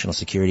NSA, National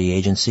Security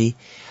Agency,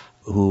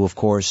 who, of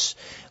course,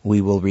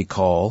 we will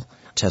recall,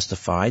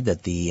 testified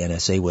that the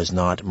NSA was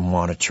not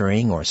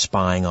monitoring or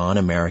spying on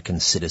American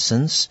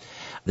citizens.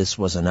 This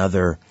was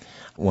another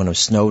one of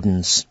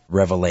Snowden's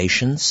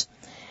revelations.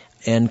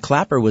 And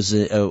Clapper was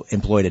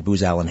employed at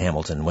Booz Allen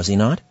Hamilton, was he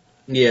not?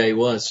 Yeah, he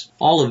was.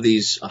 All of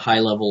these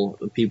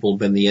high-level people,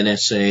 been the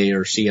NSA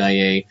or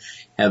CIA,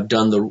 have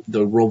done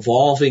the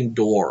revolving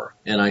door,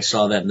 and I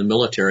saw that in the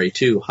military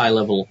too.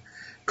 High-level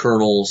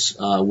colonels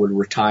would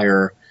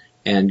retire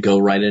and go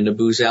right into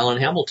Booz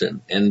Allen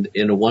Hamilton, and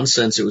in one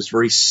sense, it was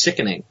very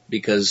sickening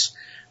because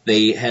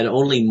they had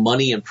only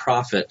money and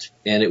profit,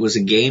 and it was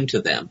a game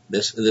to them.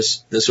 This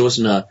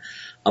wasn't a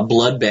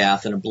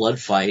bloodbath and a blood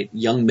fight.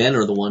 Young men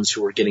are the ones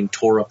who are getting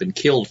tore up and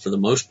killed for the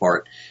most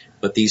part.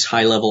 But these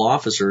high-level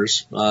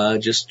officers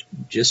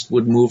just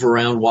would move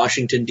around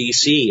Washington,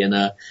 D.C.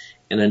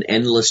 in an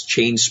endless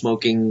chain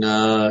smoking,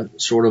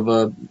 sort of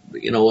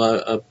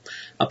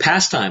a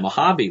pastime, a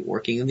hobby,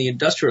 working in the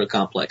industrial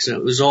complex. And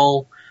it was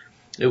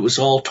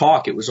all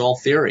talk. It was all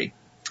theory.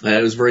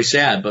 It was very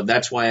sad, but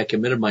that's why I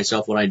committed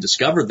myself when I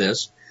discovered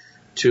this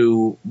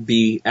to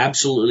be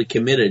absolutely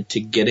committed to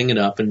getting it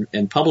up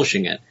and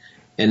publishing it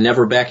and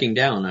never backing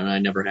down. And I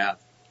never have.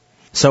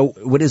 So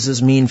what does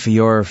this mean for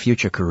your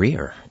future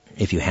career,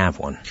 if you have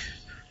one?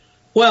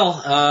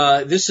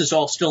 Well, this is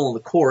all still in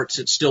the courts.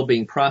 It's still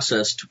being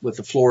processed with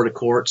the Florida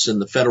courts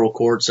and the federal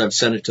courts. I've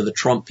sent it to the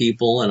Trump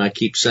people, and I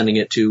keep sending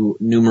it to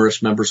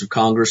numerous members of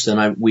Congress.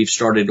 And we've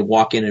started to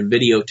walk in and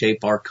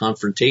videotape our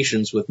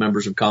confrontations with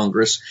members of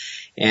Congress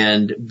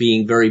and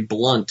being very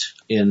blunt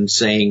in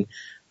saying,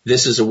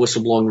 this is a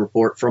whistleblowing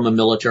report from a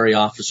military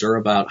officer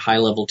about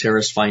high-level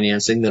terrorist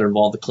financing that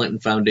involved the Clinton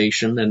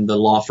Foundation and the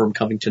law firm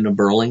Covington &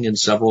 Burling and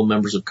several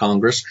members of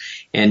Congress.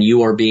 And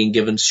you are being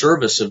given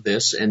service of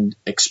this and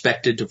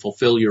expected to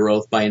fulfill your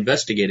oath by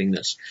investigating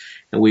this.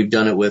 And we've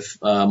done it with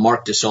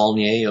Mark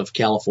DeSaulnier of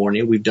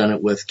California. We've done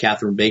it with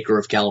Catherine Baker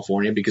of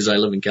California because I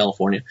live in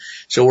California.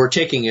 So we're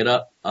taking it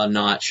up a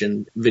notch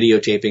and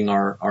videotaping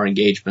our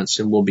engagements,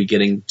 and we'll be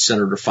getting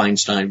Senator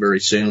Feinstein very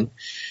soon.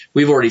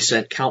 We've already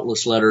sent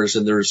countless letters,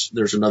 and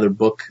there's another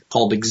book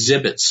called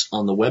Exhibits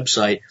on the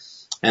website,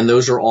 and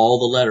those are all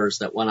the letters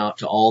that went out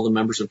to all the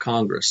members of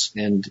Congress,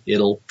 and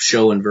it'll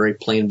show in very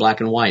plain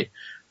black and white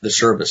the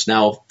service.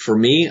 Now, for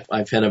me,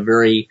 I've had a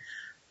very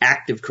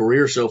active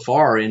career so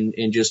far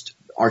in just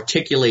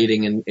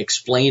articulating and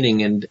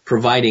explaining and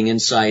providing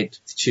insight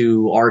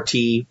to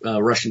RT.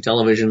 Russian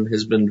television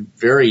has been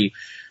very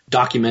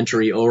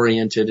documentary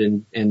oriented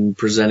in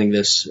presenting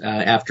this.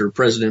 After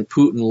President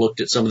Putin looked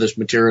at some of this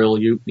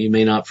material, you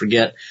may not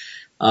forget,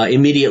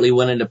 immediately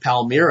went into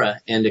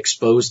Palmyra and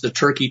exposed the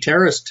Turkey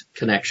terrorist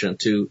connection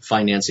to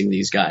financing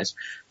these guys.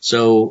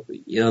 So,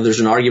 there's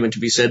an argument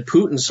to be said.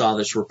 Putin saw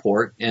this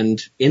report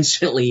and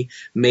instantly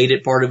made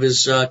it part of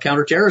his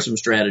counterterrorism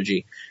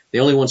strategy. The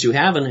only ones who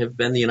haven't have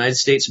been the United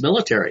States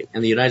military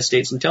and the United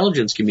States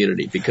intelligence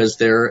community, because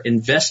they're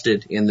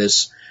invested in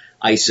this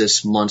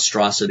ISIS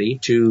monstrosity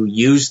to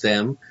use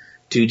them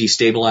to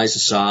destabilize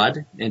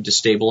Assad and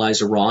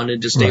destabilize Iran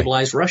and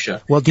destabilize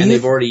Russia. Well, and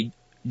they've already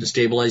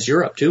destabilized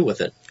Europe too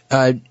with it.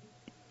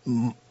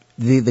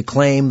 The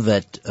claim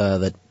that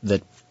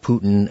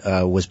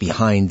Putin was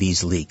behind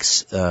these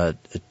leaks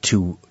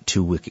to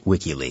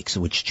WikiLeaks,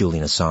 which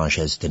Julian Assange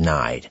has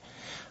denied.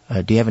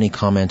 Do you have any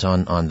comment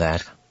on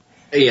that?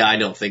 Yeah, I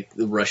don't think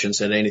the Russians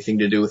had anything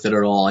to do with it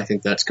at all. I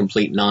think that's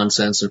complete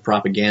nonsense and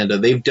propaganda.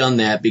 They've done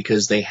that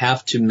because they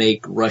have to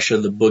make Russia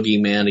the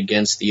boogeyman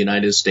against the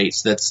United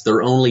States. That's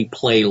their only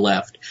play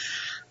left.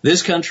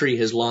 This country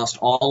has lost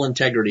all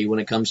integrity when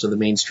it comes to the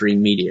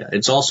mainstream media.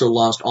 It's also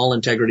lost all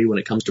integrity when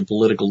it comes to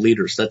political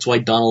leaders. That's why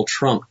Donald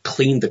Trump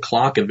cleaned the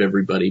clock of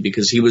everybody,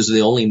 because he was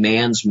the only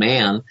man's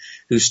man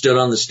who stood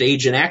on the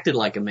stage and acted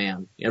like a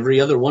man. Every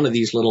other one of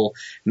these little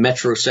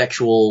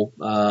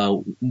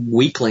metrosexual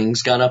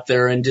weaklings got up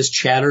there and just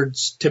chattered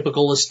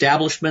typical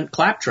establishment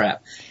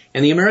claptrap.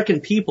 And the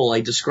American people,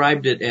 I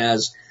described it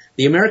as,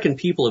 the American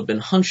people have been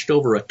hunched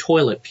over a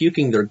toilet,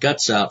 puking their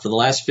guts out for the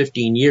last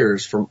 15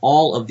 years from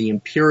all of the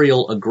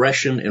imperial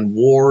aggression and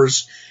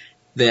wars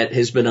that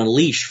has been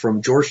unleashed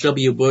from George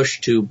W.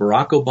 Bush to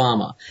Barack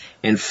Obama.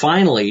 And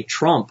finally,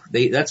 Trump,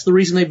 that's the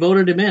reason they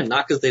voted him in,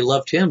 not because they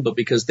loved him, but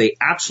because they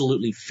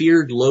absolutely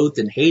feared, loathed,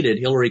 and hated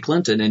Hillary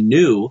Clinton and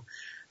knew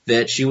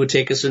that she would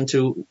take us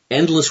into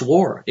endless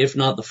war, if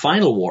not the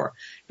final war.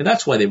 And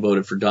that's why they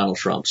voted for Donald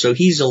Trump. So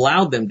he's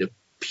allowed them to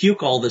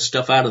puke all this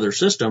stuff out of their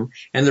system,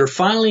 and they're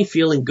finally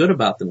feeling good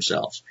about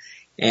themselves.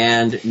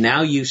 And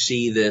now you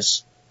see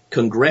this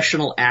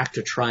congressional act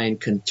to try and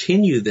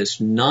continue this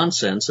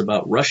nonsense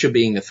about Russia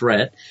being a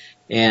threat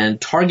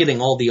and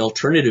targeting all the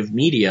alternative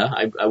media.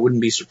 I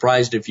wouldn't be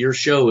surprised if your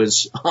show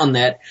is on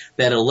that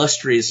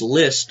illustrious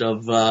list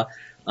of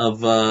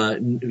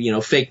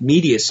fake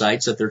media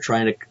sites that they're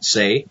trying to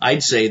say.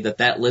 I'd say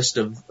that list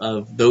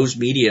of those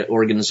media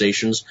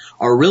organizations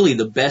are really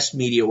the best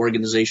media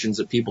organizations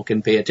that people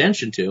can pay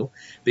attention to,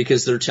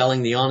 because they're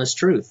telling the honest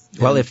truth.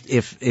 Well,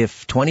 if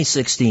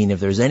 2016, if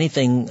there's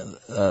anything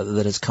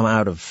that has come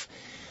out of,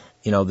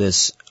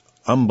 this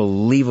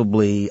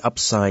unbelievably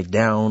upside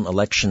down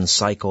election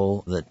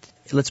cycle that,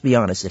 let's be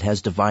honest, it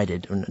has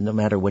divided, no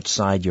matter which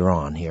side you're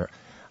on here,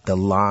 the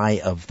lie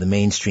of the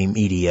mainstream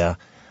media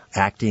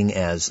acting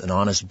as an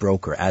honest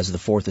broker, as the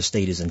Fourth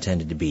Estate is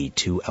intended to be,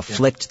 to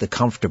afflict the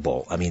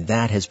comfortable. I mean,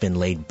 that has been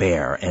laid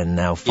bare, and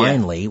now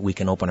finally we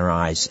can open our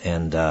eyes,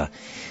 and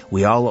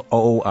we all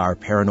owe our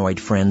paranoid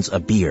friends a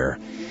beer.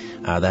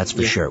 That's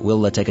for sure.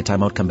 We'll take a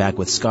time out, come back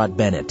with Scott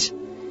Bennett.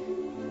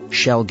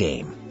 Shell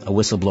Game, a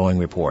whistleblowing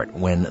report,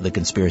 when The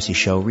Conspiracy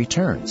Show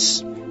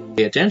returns.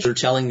 Pay attention,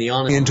 telling the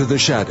honest. Into the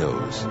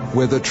shadows,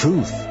 where the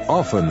truth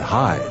often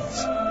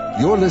hides.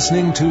 You're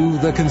listening to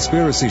The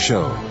Conspiracy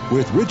Show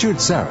with Richard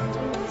Sarrett.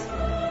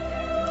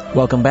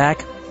 Welcome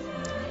back.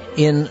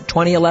 In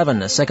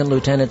 2011, Second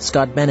Lieutenant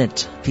Scott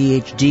Bennett,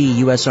 Ph.D.,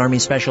 U.S. Army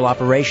Special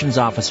Operations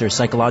Officer,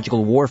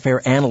 Psychological Warfare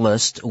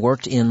Analyst,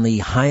 worked in the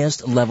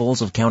highest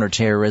levels of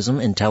counterterrorism,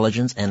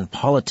 intelligence, and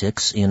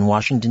politics in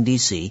Washington,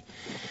 D.C.,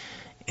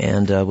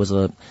 and was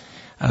a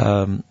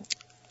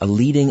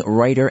leading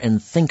writer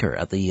and thinker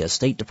at the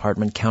State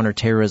Department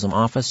Counterterrorism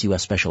Office,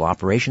 U.S. Special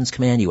Operations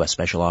Command, U.S.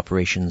 Special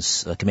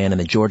Operations Command in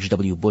the George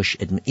W. Bush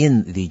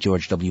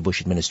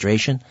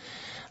administration.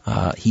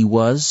 He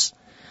was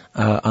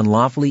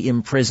unlawfully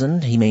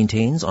imprisoned, he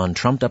maintains, on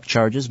trumped-up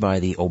charges by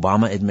the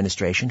Obama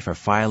administration for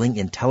filing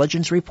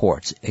intelligence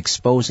reports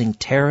exposing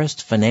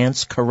terrorist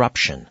finance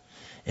corruption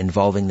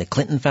involving the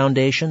Clinton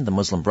Foundation, the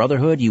Muslim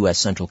Brotherhood, U.S.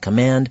 Central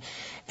Command,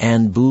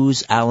 and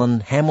Booz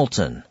Allen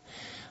Hamilton.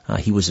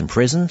 He was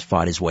imprisoned,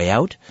 fought his way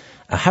out.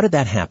 How did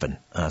that happen?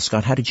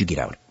 Scott, how did you get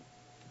out?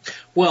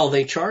 Well,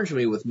 they charged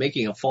me with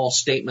making a false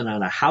statement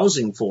on a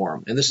housing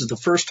form, and this is the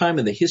first time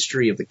in the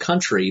history of the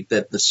country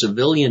that the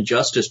Civilian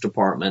Justice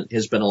Department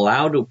has been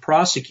allowed to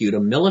prosecute a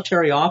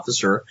military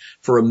officer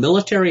for a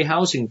military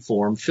housing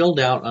form filled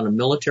out on a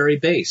military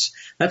base.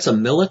 That's a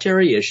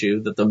military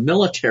issue that the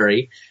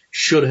military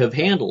should have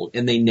handled,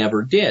 and they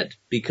never did,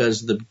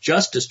 because the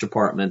Justice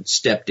Department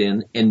stepped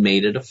in and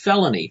made it a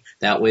felony.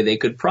 That way they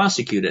could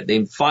prosecute it.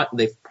 They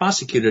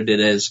prosecuted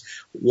it as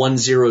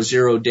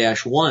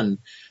 100-1.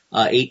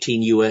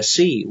 18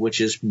 USC,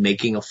 which is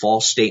making a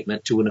false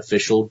statement to an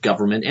official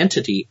government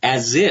entity,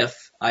 as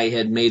if I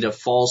had made a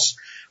false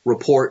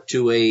report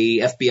to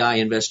a FBI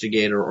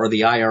investigator or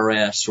the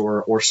IRS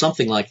or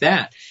something like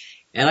that.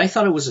 And I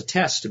thought it was a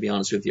test, to be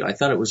honest with you. I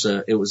thought it was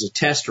a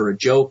test or a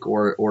joke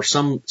or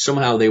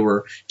somehow they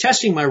were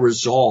testing my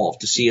resolve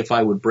to see if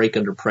I would break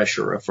under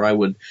pressure, if I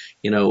would,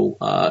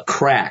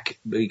 crack,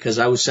 because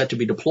I was set to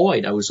be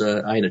deployed.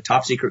 I had a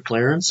top secret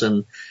clearance,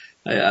 and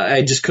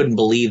I just couldn't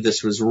believe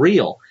this was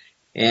real.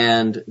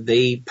 And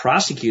they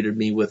prosecuted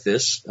me with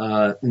this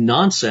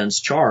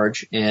nonsense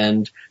charge.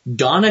 And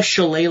Donna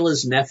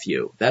Shalala's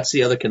nephew, that's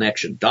the other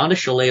connection. Donna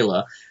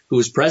Shalala, who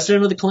was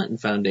president of the Clinton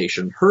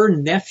Foundation, her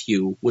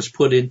nephew was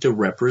put in to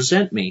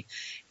represent me.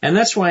 And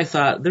that's why I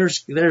thought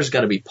there's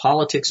got to be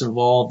politics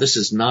involved. This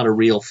is not a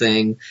real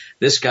thing.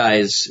 There's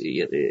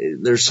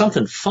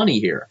something funny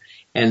here.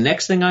 And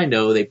next thing I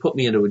know, they put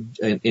me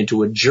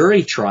into a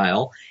jury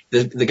trial.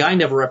 The guy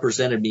never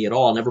represented me at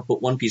all. Never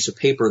put one piece of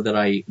paper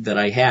that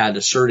I had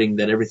asserting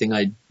that everything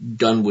I'd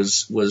done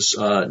was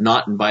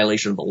not in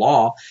violation of the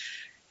law.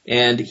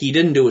 And he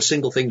didn't do a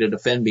single thing to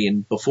defend me.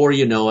 And before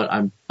you know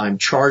it, I'm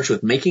charged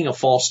with making a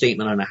false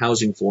statement on a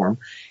housing form,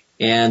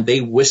 and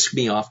they whisked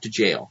me off to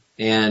jail.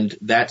 And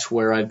that's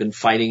where I've been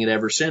fighting it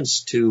ever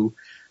since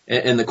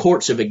and the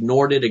courts have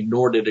ignored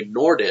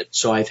it.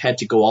 So I've had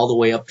to go all the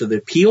way up to the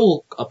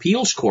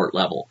appeals court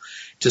level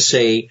to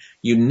say,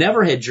 you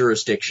never had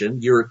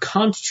jurisdiction. You're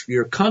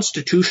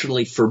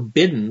constitutionally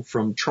forbidden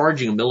from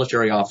charging a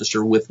military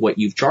officer with what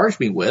you've charged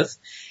me with.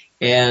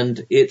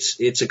 And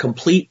it's a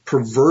complete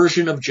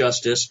perversion of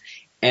justice.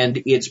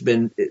 And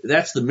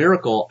that's the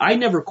miracle. I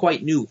never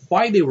quite knew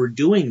why they were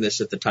doing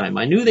this at the time.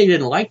 I knew they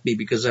didn't like me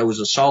because I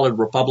was a solid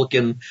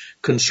Republican,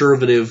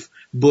 conservative,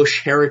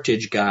 Bush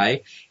heritage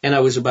guy, and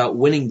I was about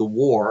winning the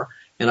war.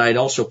 And I'd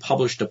also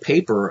published a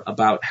paper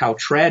about how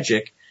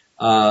tragic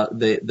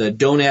the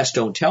don't ask,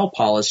 don't tell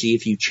policy,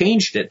 if you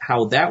changed it,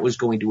 how that was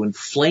going to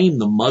inflame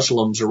the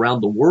Muslims around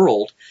the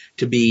world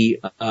to be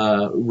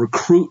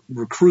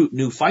recruit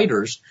new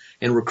fighters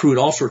and recruit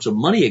all sorts of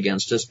money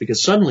against us,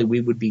 because suddenly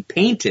we would be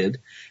painted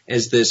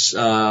as this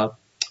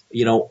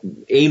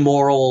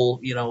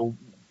amoral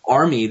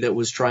army that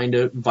was trying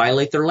to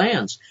violate their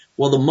lands.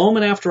 Well, the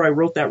moment after I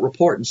wrote that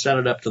report and sent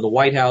it up to the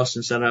White House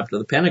and sent it up to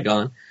the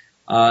Pentagon,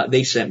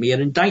 they sent me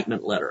an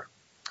indictment letter.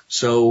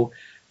 So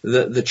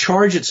the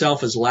charge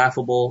itself is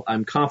laughable.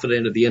 I'm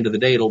confident at the end of the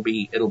day it'll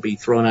be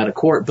thrown out of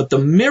court. But the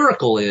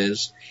miracle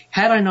is,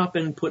 had I not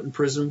been put in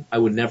prison, I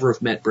would never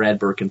have met Brad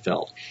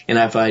Birkenfeld. And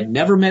if I'd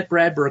never met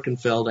Brad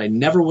Birkenfeld, I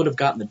never would have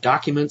gotten the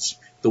documents,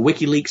 the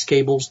WikiLeaks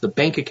cables, the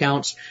bank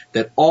accounts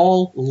that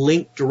all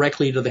link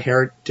directly to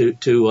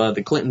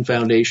the Clinton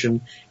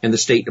Foundation and the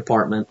State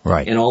Department,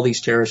 right, and all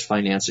these terrorist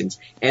financings.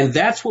 And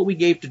that's what we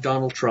gave to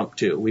Donald Trump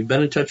too. We've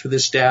been in touch with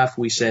his staff.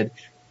 We said,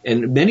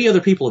 and many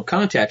other people have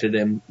contacted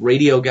him,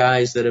 radio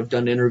guys that have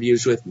done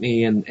interviews with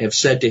me and have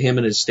said to him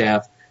and his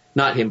staff,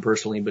 not him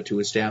personally, but to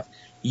his staff,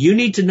 you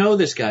need to know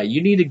this guy.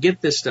 You need to get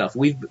this stuff.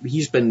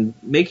 He's been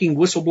making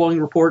whistleblowing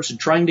reports and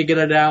trying to get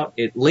it out.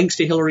 It links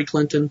to Hillary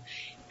Clinton.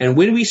 And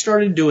when we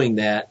started doing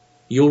that,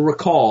 you'll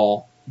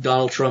recall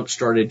Donald Trump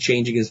started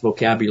changing his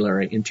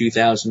vocabulary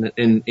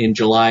in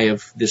July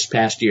of this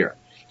past year.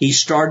 He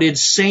started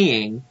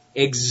saying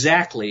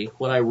exactly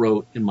what I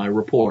wrote in my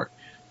report,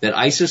 that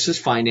ISIS is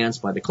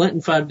financed by the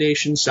Clinton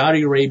Foundation,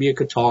 Saudi Arabia,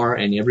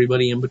 Qatar, and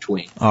everybody in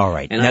between. All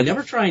right. And I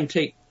never try and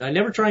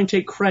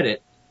take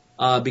credit,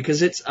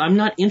 because I'm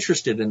not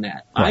interested in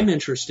that. Right. I'm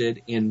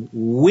interested in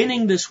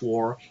winning this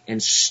war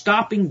and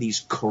stopping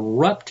these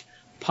corrupt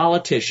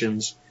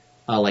politicians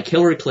like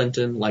Hillary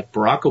Clinton, like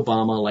Barack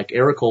Obama, like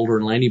Eric Holder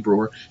and Lanny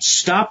Breuer,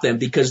 stop them,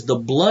 because the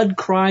blood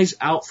cries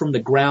out from the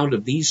ground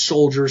of these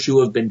soldiers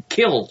who have been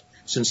killed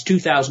since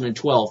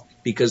 2012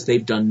 because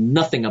they've done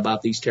nothing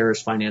about these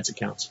terrorist finance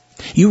accounts.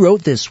 You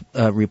wrote this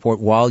report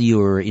while you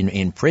were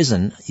in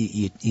prison.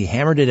 You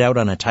hammered it out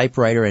on a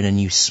typewriter and then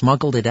you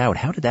smuggled it out.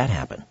 How did that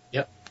happen?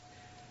 Yep.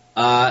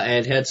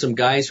 And had some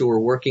guys who were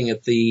working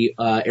at the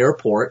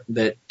airport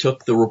that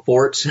took the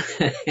reports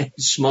and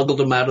smuggled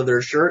them out of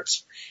their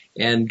shirts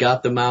and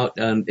got them out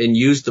and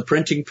used the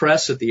printing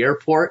press at the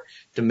airport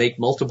to make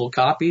multiple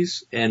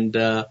copies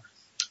and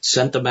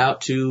sent them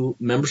out to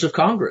members of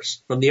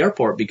Congress from the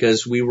airport,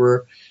 because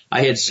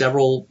I had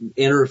several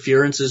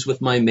interferences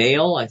with my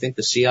mail. I think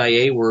the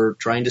CIA were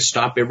trying to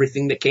stop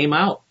everything that came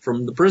out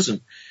from the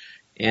prison.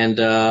 And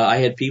I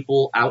had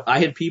people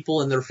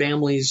and their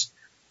families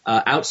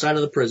outside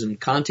of the prison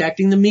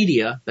contacting the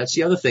media. That's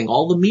the other thing.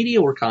 All the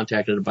media were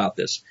contacted about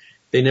this.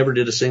 They never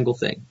did a single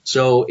thing.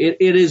 So it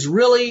is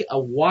really a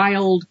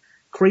wild,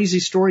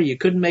 crazy story you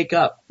couldn't make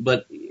up,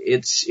 but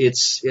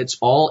it's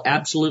all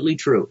absolutely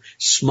true.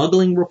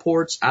 Smuggling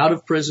reports out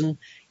of prison,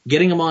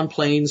 getting them on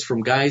planes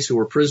from guys who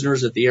were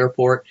prisoners at the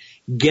airport,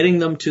 getting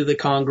them to the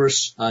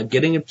Congress,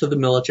 getting them to the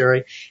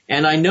military.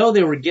 And I know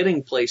they were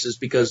getting places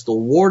because the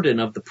warden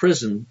of the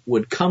prison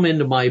would come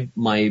into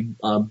my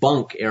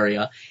bunk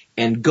area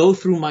and go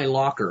through my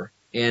locker.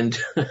 And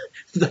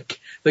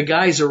the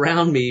guys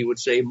around me would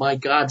say, "My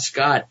God,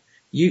 Scott,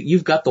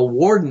 you've got the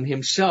warden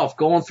himself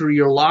going through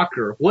your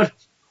locker.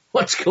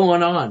 What's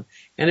going on?"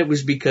 And it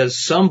was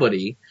because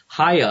somebody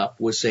high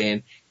up was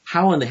saying,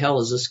 "How in the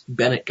hell is this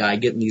Bennett guy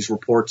getting these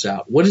reports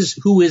out?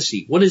 Who is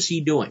he? What is he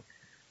doing?"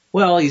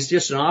 Well, he's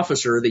just an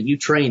officer that you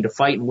train to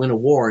fight and win a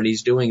war, and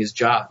he's doing his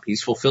job.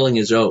 He's fulfilling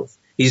his oath.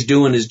 He's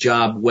doing his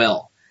job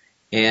well.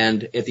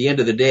 And at the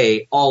end of the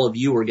day, all of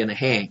you are going to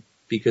hang,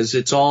 because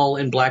it's all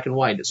in black and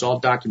white. It's all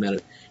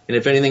documented. And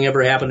if anything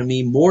ever happened to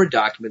me, more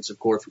documents, of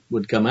course,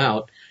 would come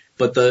out.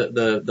 But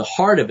the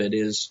heart of it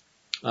is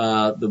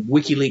the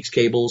WikiLeaks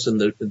cables and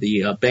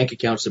the bank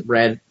accounts that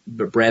Brad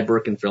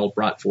Birkenfeld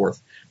brought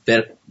forth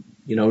that,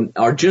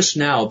 are just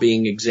now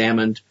being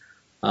examined.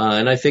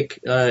 And I think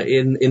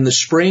in the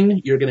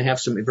spring, you're going to have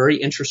some very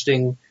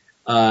interesting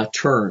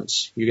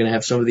turns. You're going to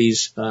have some of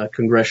these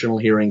congressional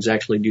hearings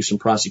actually do some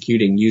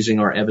prosecuting using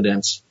our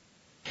evidence.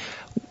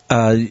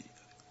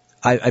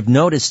 I've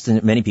noticed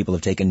that many people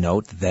have taken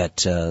note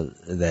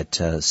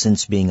that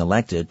since being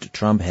elected,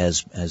 Trump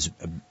has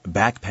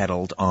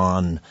backpedaled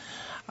on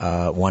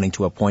wanting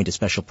to appoint a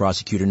special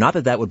prosecutor. Not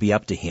that would be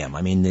up to him.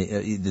 I mean,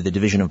 the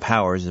division of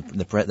powers.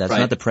 That's right.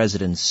 Not the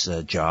president's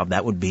job.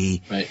 That would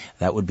be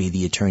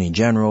the attorney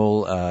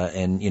general.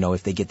 And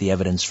if they get the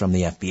evidence from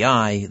the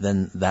FBI,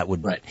 then that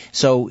would. Right.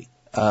 So.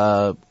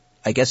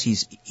 I guess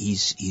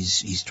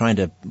he's trying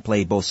to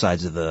play both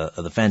sides of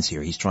the fence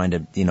here. He's trying to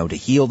to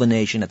heal the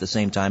nation at the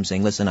same time,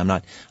 saying, "Listen, I'm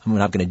not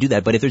going to do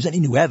that. But if there's any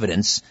new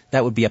evidence,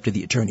 that would be up to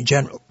the attorney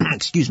general."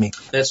 Excuse me.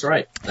 That's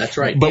right. But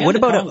and what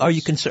about are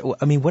you concerned?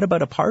 I mean, what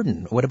about a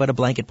pardon? What about a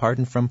blanket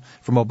pardon from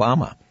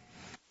Obama?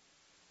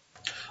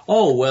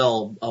 Oh,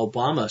 well,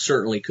 Obama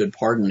certainly could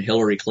pardon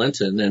Hillary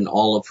Clinton and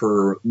all of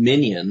her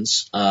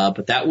minions,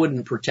 but that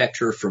wouldn't protect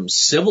her from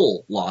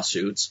civil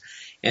lawsuits.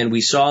 And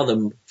we saw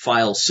them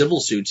file civil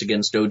suits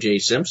against O.J.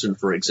 Simpson,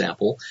 for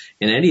example,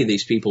 and any of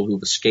these people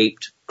who've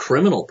escaped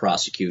criminal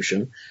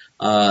prosecution.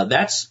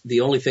 That's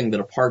the only thing that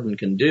a pardon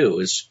can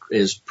do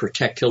is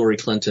protect Hillary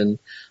Clinton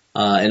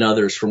and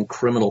others from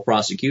criminal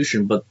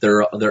prosecution. But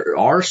there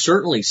are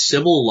certainly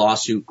civil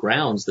lawsuit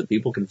grounds that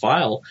people can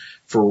file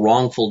for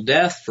wrongful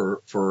death,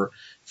 for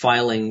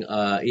filing,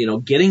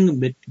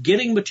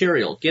 getting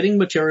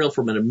material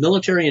from a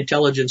military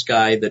intelligence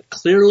guy that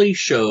clearly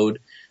showed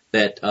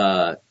that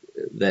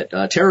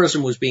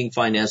terrorism was being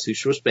financed through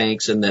Swiss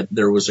banks, and that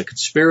there was a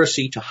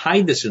conspiracy to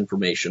hide this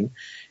information,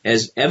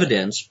 as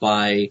evidenced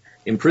by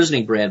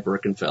imprisoning Brad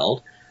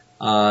Birkenfeld,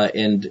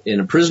 and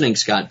imprisoning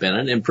Scott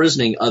Bennett,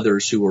 imprisoning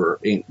others who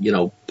were,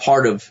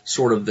 part of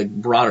sort of the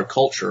broader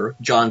culture,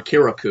 John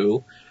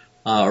Kirakou,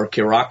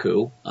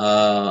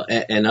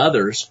 and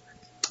others.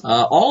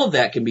 All of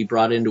that can be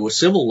brought into a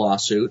civil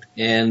lawsuit,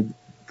 and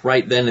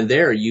right then and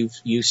there,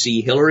 you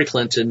see Hillary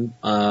Clinton,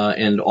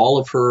 and all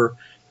of her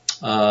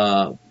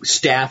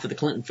staff at the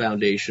Clinton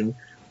Foundation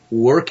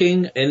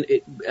working, and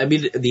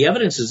the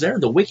evidence is there.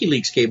 The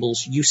WikiLeaks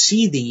cables, you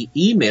see the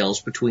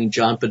emails between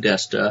John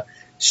Podesta,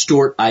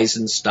 Stuart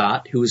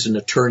Eisenstadt, who is an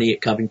attorney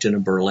at Covington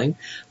and Burling,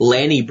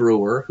 Lanny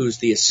Breuer, who's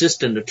the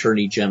assistant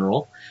attorney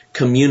general,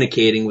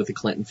 communicating with the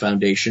Clinton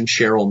Foundation,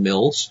 Cheryl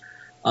Mills,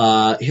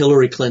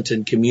 Hillary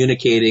Clinton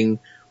communicating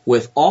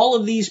with all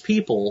of these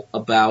people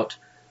about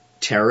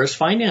terrorist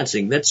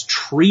financing. That's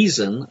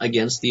treason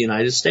against the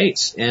United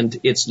States. And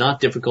it's not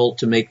difficult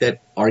to make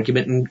that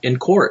argument in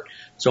court.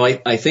 So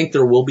I think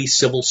there will be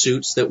civil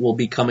suits that will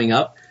be coming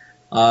up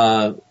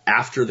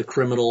after the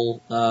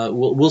criminal.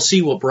 We'll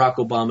see what Barack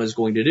Obama is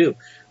going to do.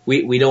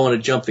 We don't want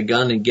to jump the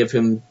gun and give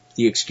him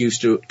the excuse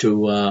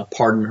to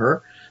pardon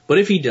her. But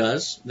if he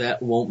does,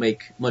 that won't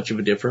make much of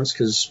a difference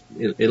because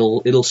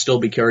it'll still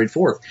be carried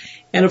forth.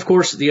 And of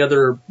course,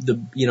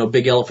 the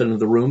big elephant in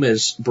the room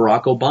is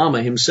Barack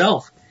Obama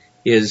himself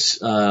is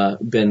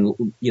been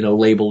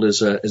labeled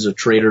as a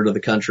traitor to the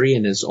country,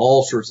 and there's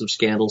all sorts of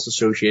scandals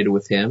associated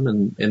with him,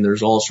 and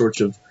there's all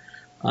sorts of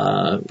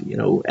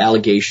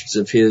allegations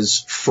of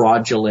his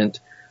fraudulent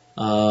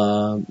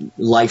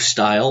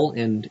lifestyle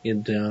in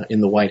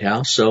the White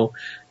House. So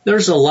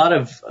there's a lot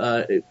of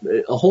a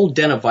whole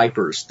den of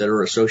vipers that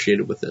are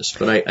associated with this.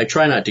 But I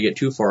try not to get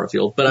too far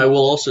afield. But I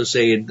will also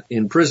say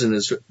in prison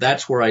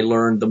that's where I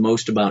learned the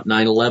most about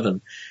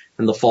 9/11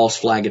 and the false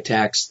flag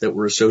attacks that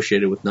were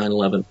associated with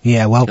 9/11.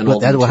 Yeah, well,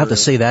 we'll have to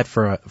say that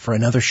for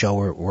another show.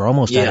 We're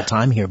almost out of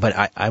time here.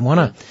 But I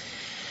want to.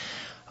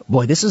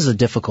 Boy, this is a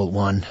difficult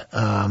one.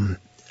 I'm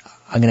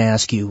going to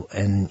ask you,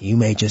 and you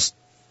may just.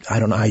 I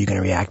don't know how you're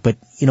going to react, but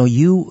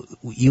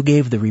you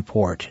gave the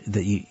report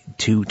that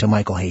to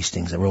Michael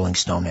Hastings at Rolling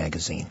Stone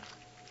magazine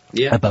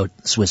about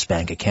Swiss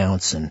bank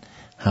accounts and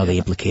how they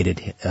implicated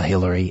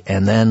Hillary,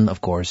 and then of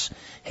course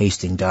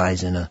Hastings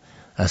dies in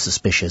a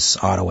suspicious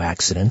auto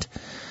accident.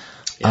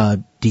 Yeah.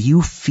 Do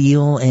you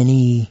feel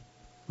any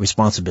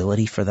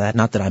responsibility for that?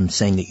 Not that I'm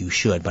saying that you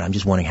should, but I'm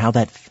just wondering how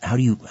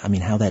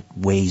that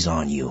weighs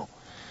on you.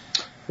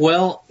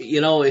 Well,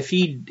 if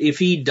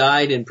he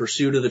died in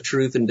pursuit of the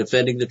truth and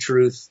defending the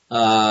truth,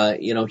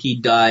 he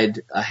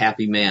died a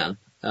happy man.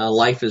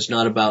 Life is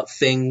not about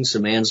things. A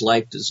man's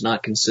life does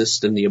not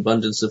consist in the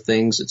abundance of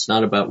things. It's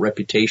not about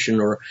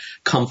reputation or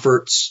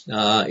comforts.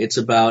 It's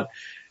about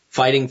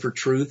fighting for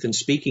truth and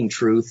speaking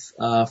truth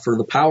for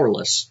the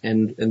powerless,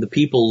 and the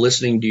people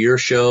listening to your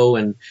show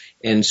and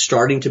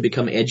starting to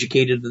become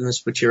educated in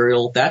this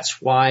material.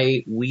 That's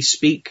why we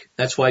speak.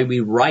 That's why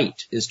we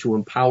write, is to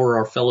empower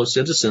our fellow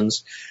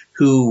citizens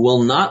who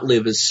will not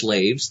live as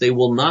slaves. They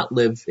will not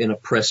live in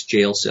oppressed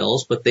jail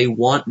cells, but they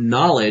want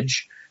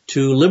knowledge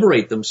to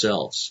liberate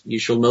themselves. You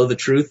shall know the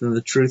truth, and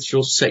the truth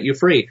shall set you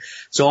free.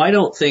 So I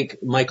don't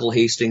think Michael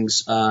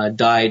Hastings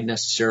died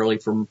necessarily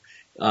from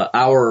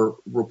our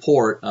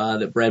report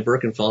that Brad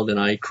Birkenfeld and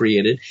I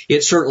created.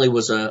 It certainly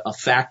was a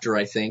factor,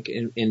 I think,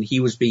 and he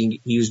was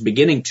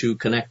beginning to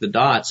connect the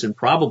dots, and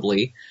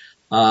probably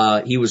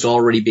he was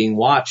already being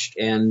watched,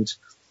 and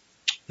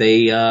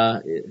they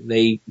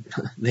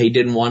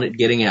didn't want it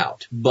getting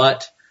out.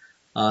 But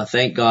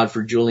thank God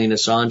for Julian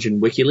Assange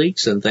and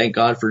WikiLeaks, and thank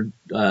God for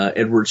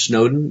Edward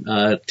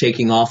Snowden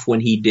taking off when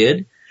he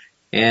did.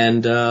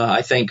 And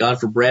I thank God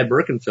for Brad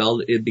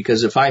Birkenfeld,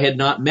 because if I had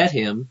not met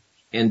him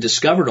and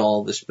discovered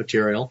all this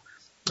material,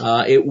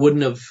 it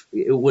wouldn't have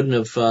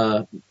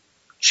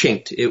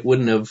chinked. It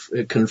wouldn't have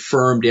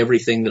confirmed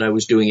everything that I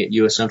was doing at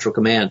U.S. Central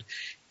Command.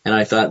 And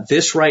I thought,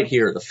 this right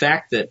here, the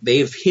fact that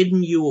they've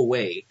hidden you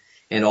away,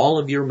 and all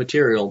of your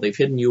material, they've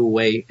hidden you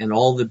away, and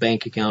all the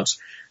bank accounts,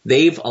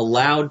 they've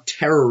allowed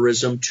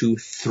terrorism to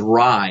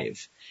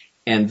thrive.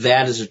 And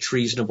that is a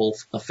treasonable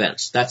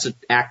offense. That's an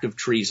act of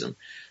treason.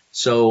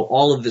 So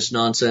all of this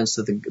nonsense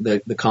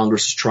that the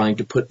Congress is trying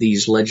to put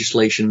these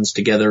legislations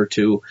together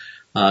to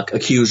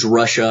accuse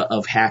Russia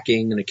of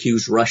hacking and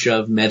accuse Russia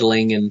of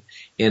meddling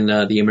in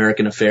the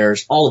American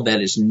affairs, all of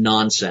that is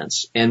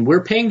nonsense. And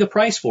we're paying the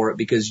price for it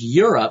because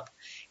Europe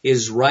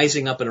is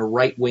rising up in a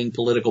right-wing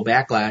political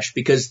backlash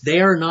because they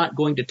are not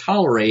going to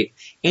tolerate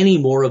any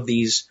more of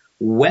these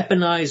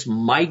weaponized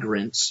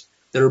migrants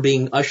that are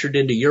being ushered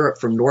into Europe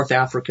from North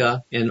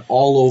Africa and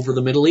all over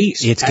the Middle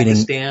East.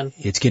 Pakistan.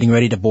 It's getting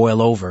ready to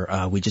boil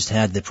over. We just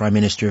had the Prime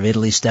Minister of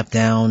Italy step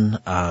down.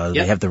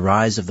 They have the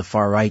rise of the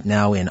far right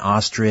now in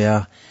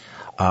Austria.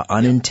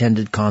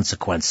 Unintended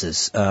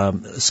consequences.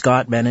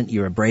 Scott Bennett,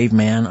 you're a brave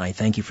man. I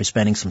thank you for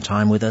spending some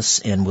time with us,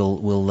 and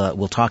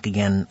we'll talk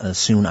again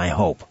soon, I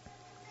hope.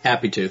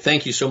 Happy to.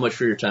 Thank you so much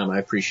for your time. I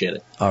appreciate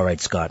it. All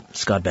right,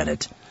 Scott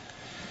Bennett.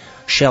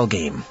 Shell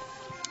Game.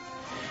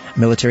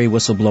 Military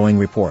Whistleblowing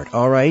Report.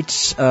 All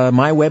right,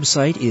 my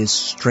website is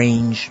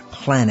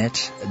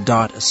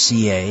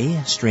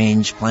strangeplanet.ca,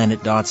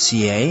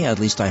 strangeplanet.ca. At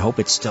least I hope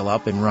it's still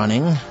up and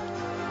running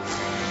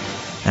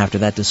after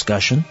that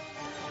discussion.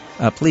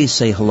 Please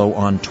say hello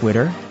on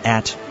Twitter,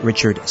 at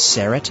Richard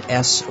Syrett,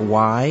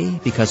 S-Y,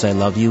 because I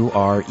love you,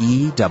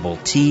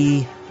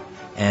 R-E-T-T.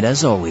 And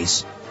as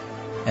always,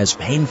 as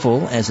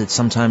painful as it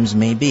sometimes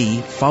may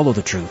be, follow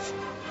the truth.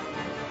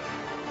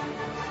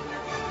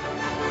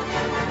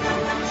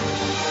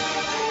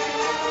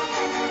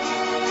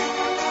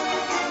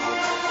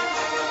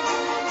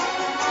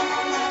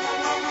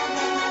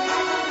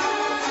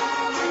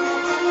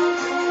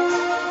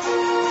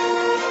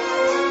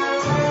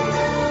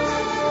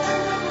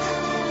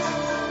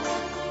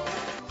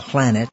 Planet